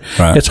Georgia.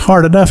 Right. It's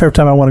hard enough every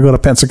time I want to go to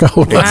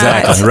Pensacola.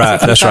 Exactly. Right.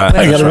 That's right.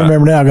 I got to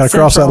remember now. I got to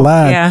cross that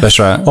line. Yeah. That's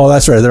right. Oh,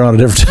 that's right. They're on a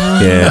different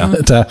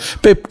time.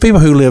 People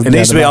who live. It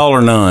needs to be all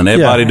or none.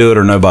 Everybody do it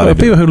or nobody.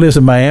 People who live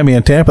in Miami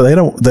and Tampa, they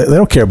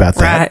don't care about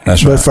that. Right.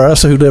 That's but right. for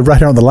us who live right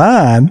here on the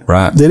line,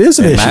 it is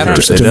an issue.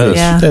 Matters. It to does. me.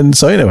 Yeah. And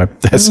so anyway,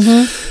 that's.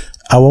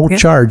 I won't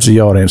charge the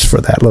audience for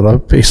that little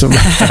piece of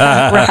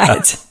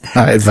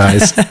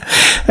advice.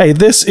 Hey,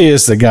 this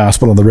is the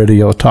Gospel on the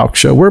Radio talk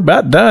show. We're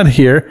about done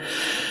here.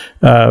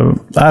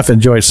 I've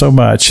enjoyed so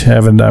much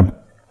having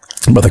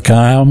Brother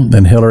Kyle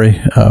and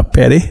Hilary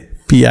Peddie,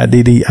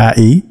 Piddie.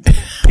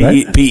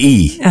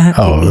 P-E. Peddie.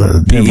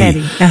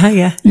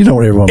 Yeah. You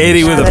don't ever want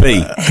Eddie with a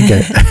P.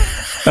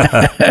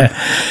 Okay.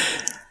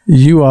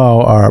 You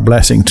all are a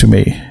blessing to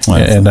me,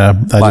 and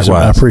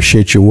I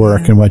appreciate your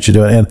work and what you're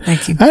doing. And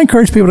thank you. I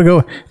encourage people to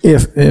go.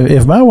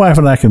 If my wife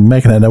and I can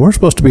make it, now we're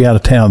supposed to be out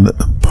of town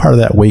part of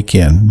that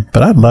weekend,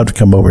 but I'd love to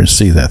come over and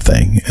see that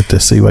thing, to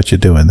see what you're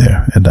doing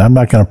there. And I'm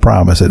not going to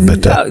promise it,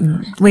 but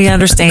we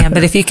understand.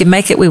 But if you can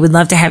make it, we would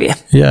love to have you.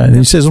 Yeah, and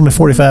he says only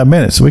 45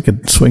 minutes, so we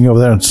could swing over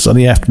there on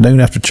Sunday afternoon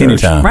after church.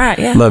 Anytime. Right?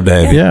 Yeah. Love to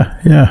have you.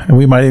 Yeah, and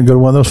we might even go to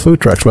one of those food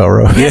trucks while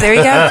we're over. Yeah, there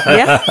you go.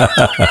 Yeah.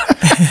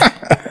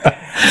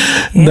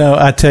 No,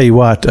 I tell you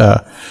what,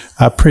 I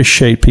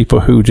appreciate people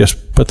who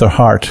just put their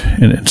heart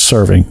in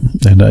serving,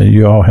 and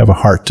you all have a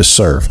heart to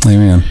serve.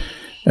 Amen.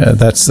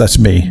 That's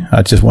me.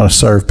 I just want to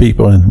serve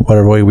people in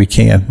whatever way we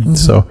can. Mm-hmm.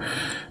 So,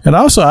 and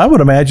also, I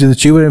would imagine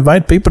that you would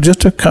invite people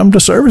just to come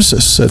to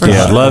services.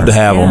 I'd love to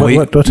have them.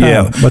 What time?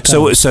 Yeah. What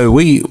time? So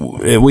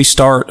we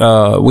start.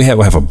 We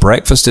have a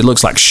breakfast. It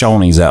looks like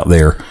Shoney's out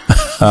there.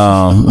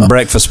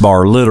 Breakfast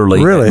bar,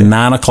 literally at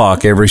 9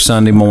 o'clock every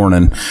Sunday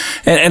morning.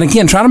 And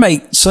again, try to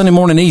make Sunday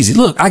morning easy.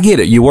 Look, I get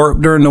it. You work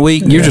during the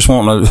week. You're just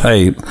wanting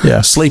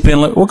to, sleep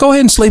in. Well, go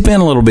ahead and sleep in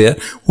a little bit.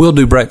 We'll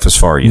do breakfast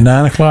for you.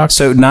 9 o'clock?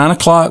 So 9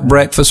 o'clock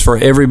breakfast for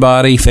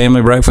everybody,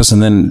 family breakfast.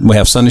 And then we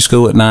have Sunday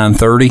school at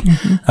 9:30.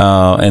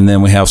 Mm-hmm. And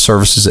then we have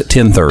services at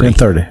 10:30.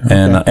 10:30.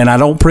 Okay. And I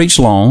don't preach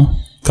long.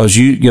 Because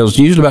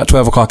usually about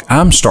 12 o'clock,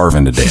 I'm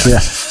starving to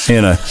death.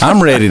 Yeah.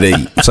 I'm ready to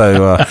eat.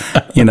 So,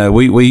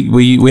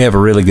 we have a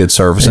really good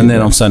service. And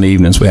then on Sunday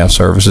evenings, we have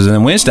services. And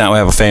then Wednesday night, we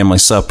have a family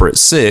supper at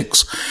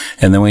 6.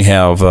 And then we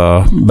have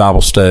Bible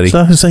study.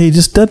 So I can say he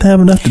just doesn't have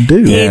enough to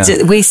do.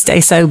 Yeah. We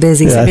stay so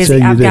busy.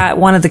 I've got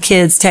one of the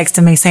kids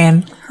texting me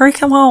saying, hurry,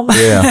 come home.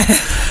 Yeah.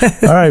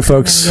 All right,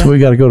 folks, we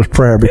got to go to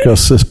prayer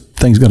because this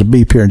thing's going to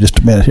beep here in just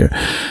a minute here.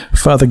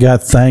 Father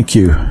God, thank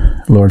you,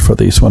 Lord, for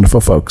these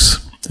wonderful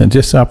folks. And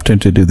just the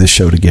opportunity to do this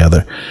show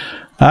together.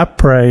 I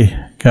pray,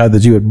 God,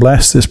 that you would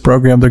bless this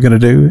program they're going to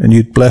do, and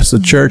you'd bless the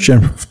church,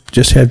 and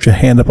just have your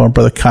hand up on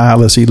Brother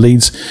Kyle as he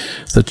leads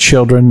the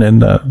children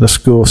and the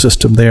school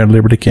system there in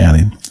Liberty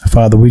County.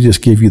 Father, we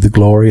just give you the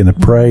glory and the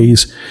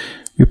praise.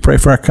 We pray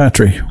for our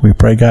country. We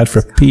pray, God,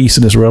 for peace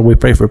in Israel. We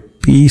pray for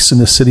peace in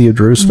the city of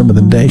Jerusalem and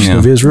the nation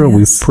of Israel.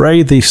 Yes. We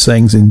pray these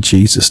things in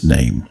Jesus'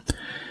 name.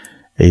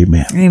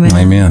 Amen.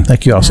 Amen.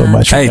 Thank you all so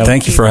much. Hey,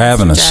 thank you for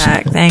having us.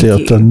 Jack, thank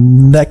you. Till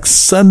next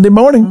Sunday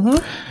morning.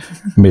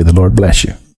 Mm-hmm. May the Lord bless you.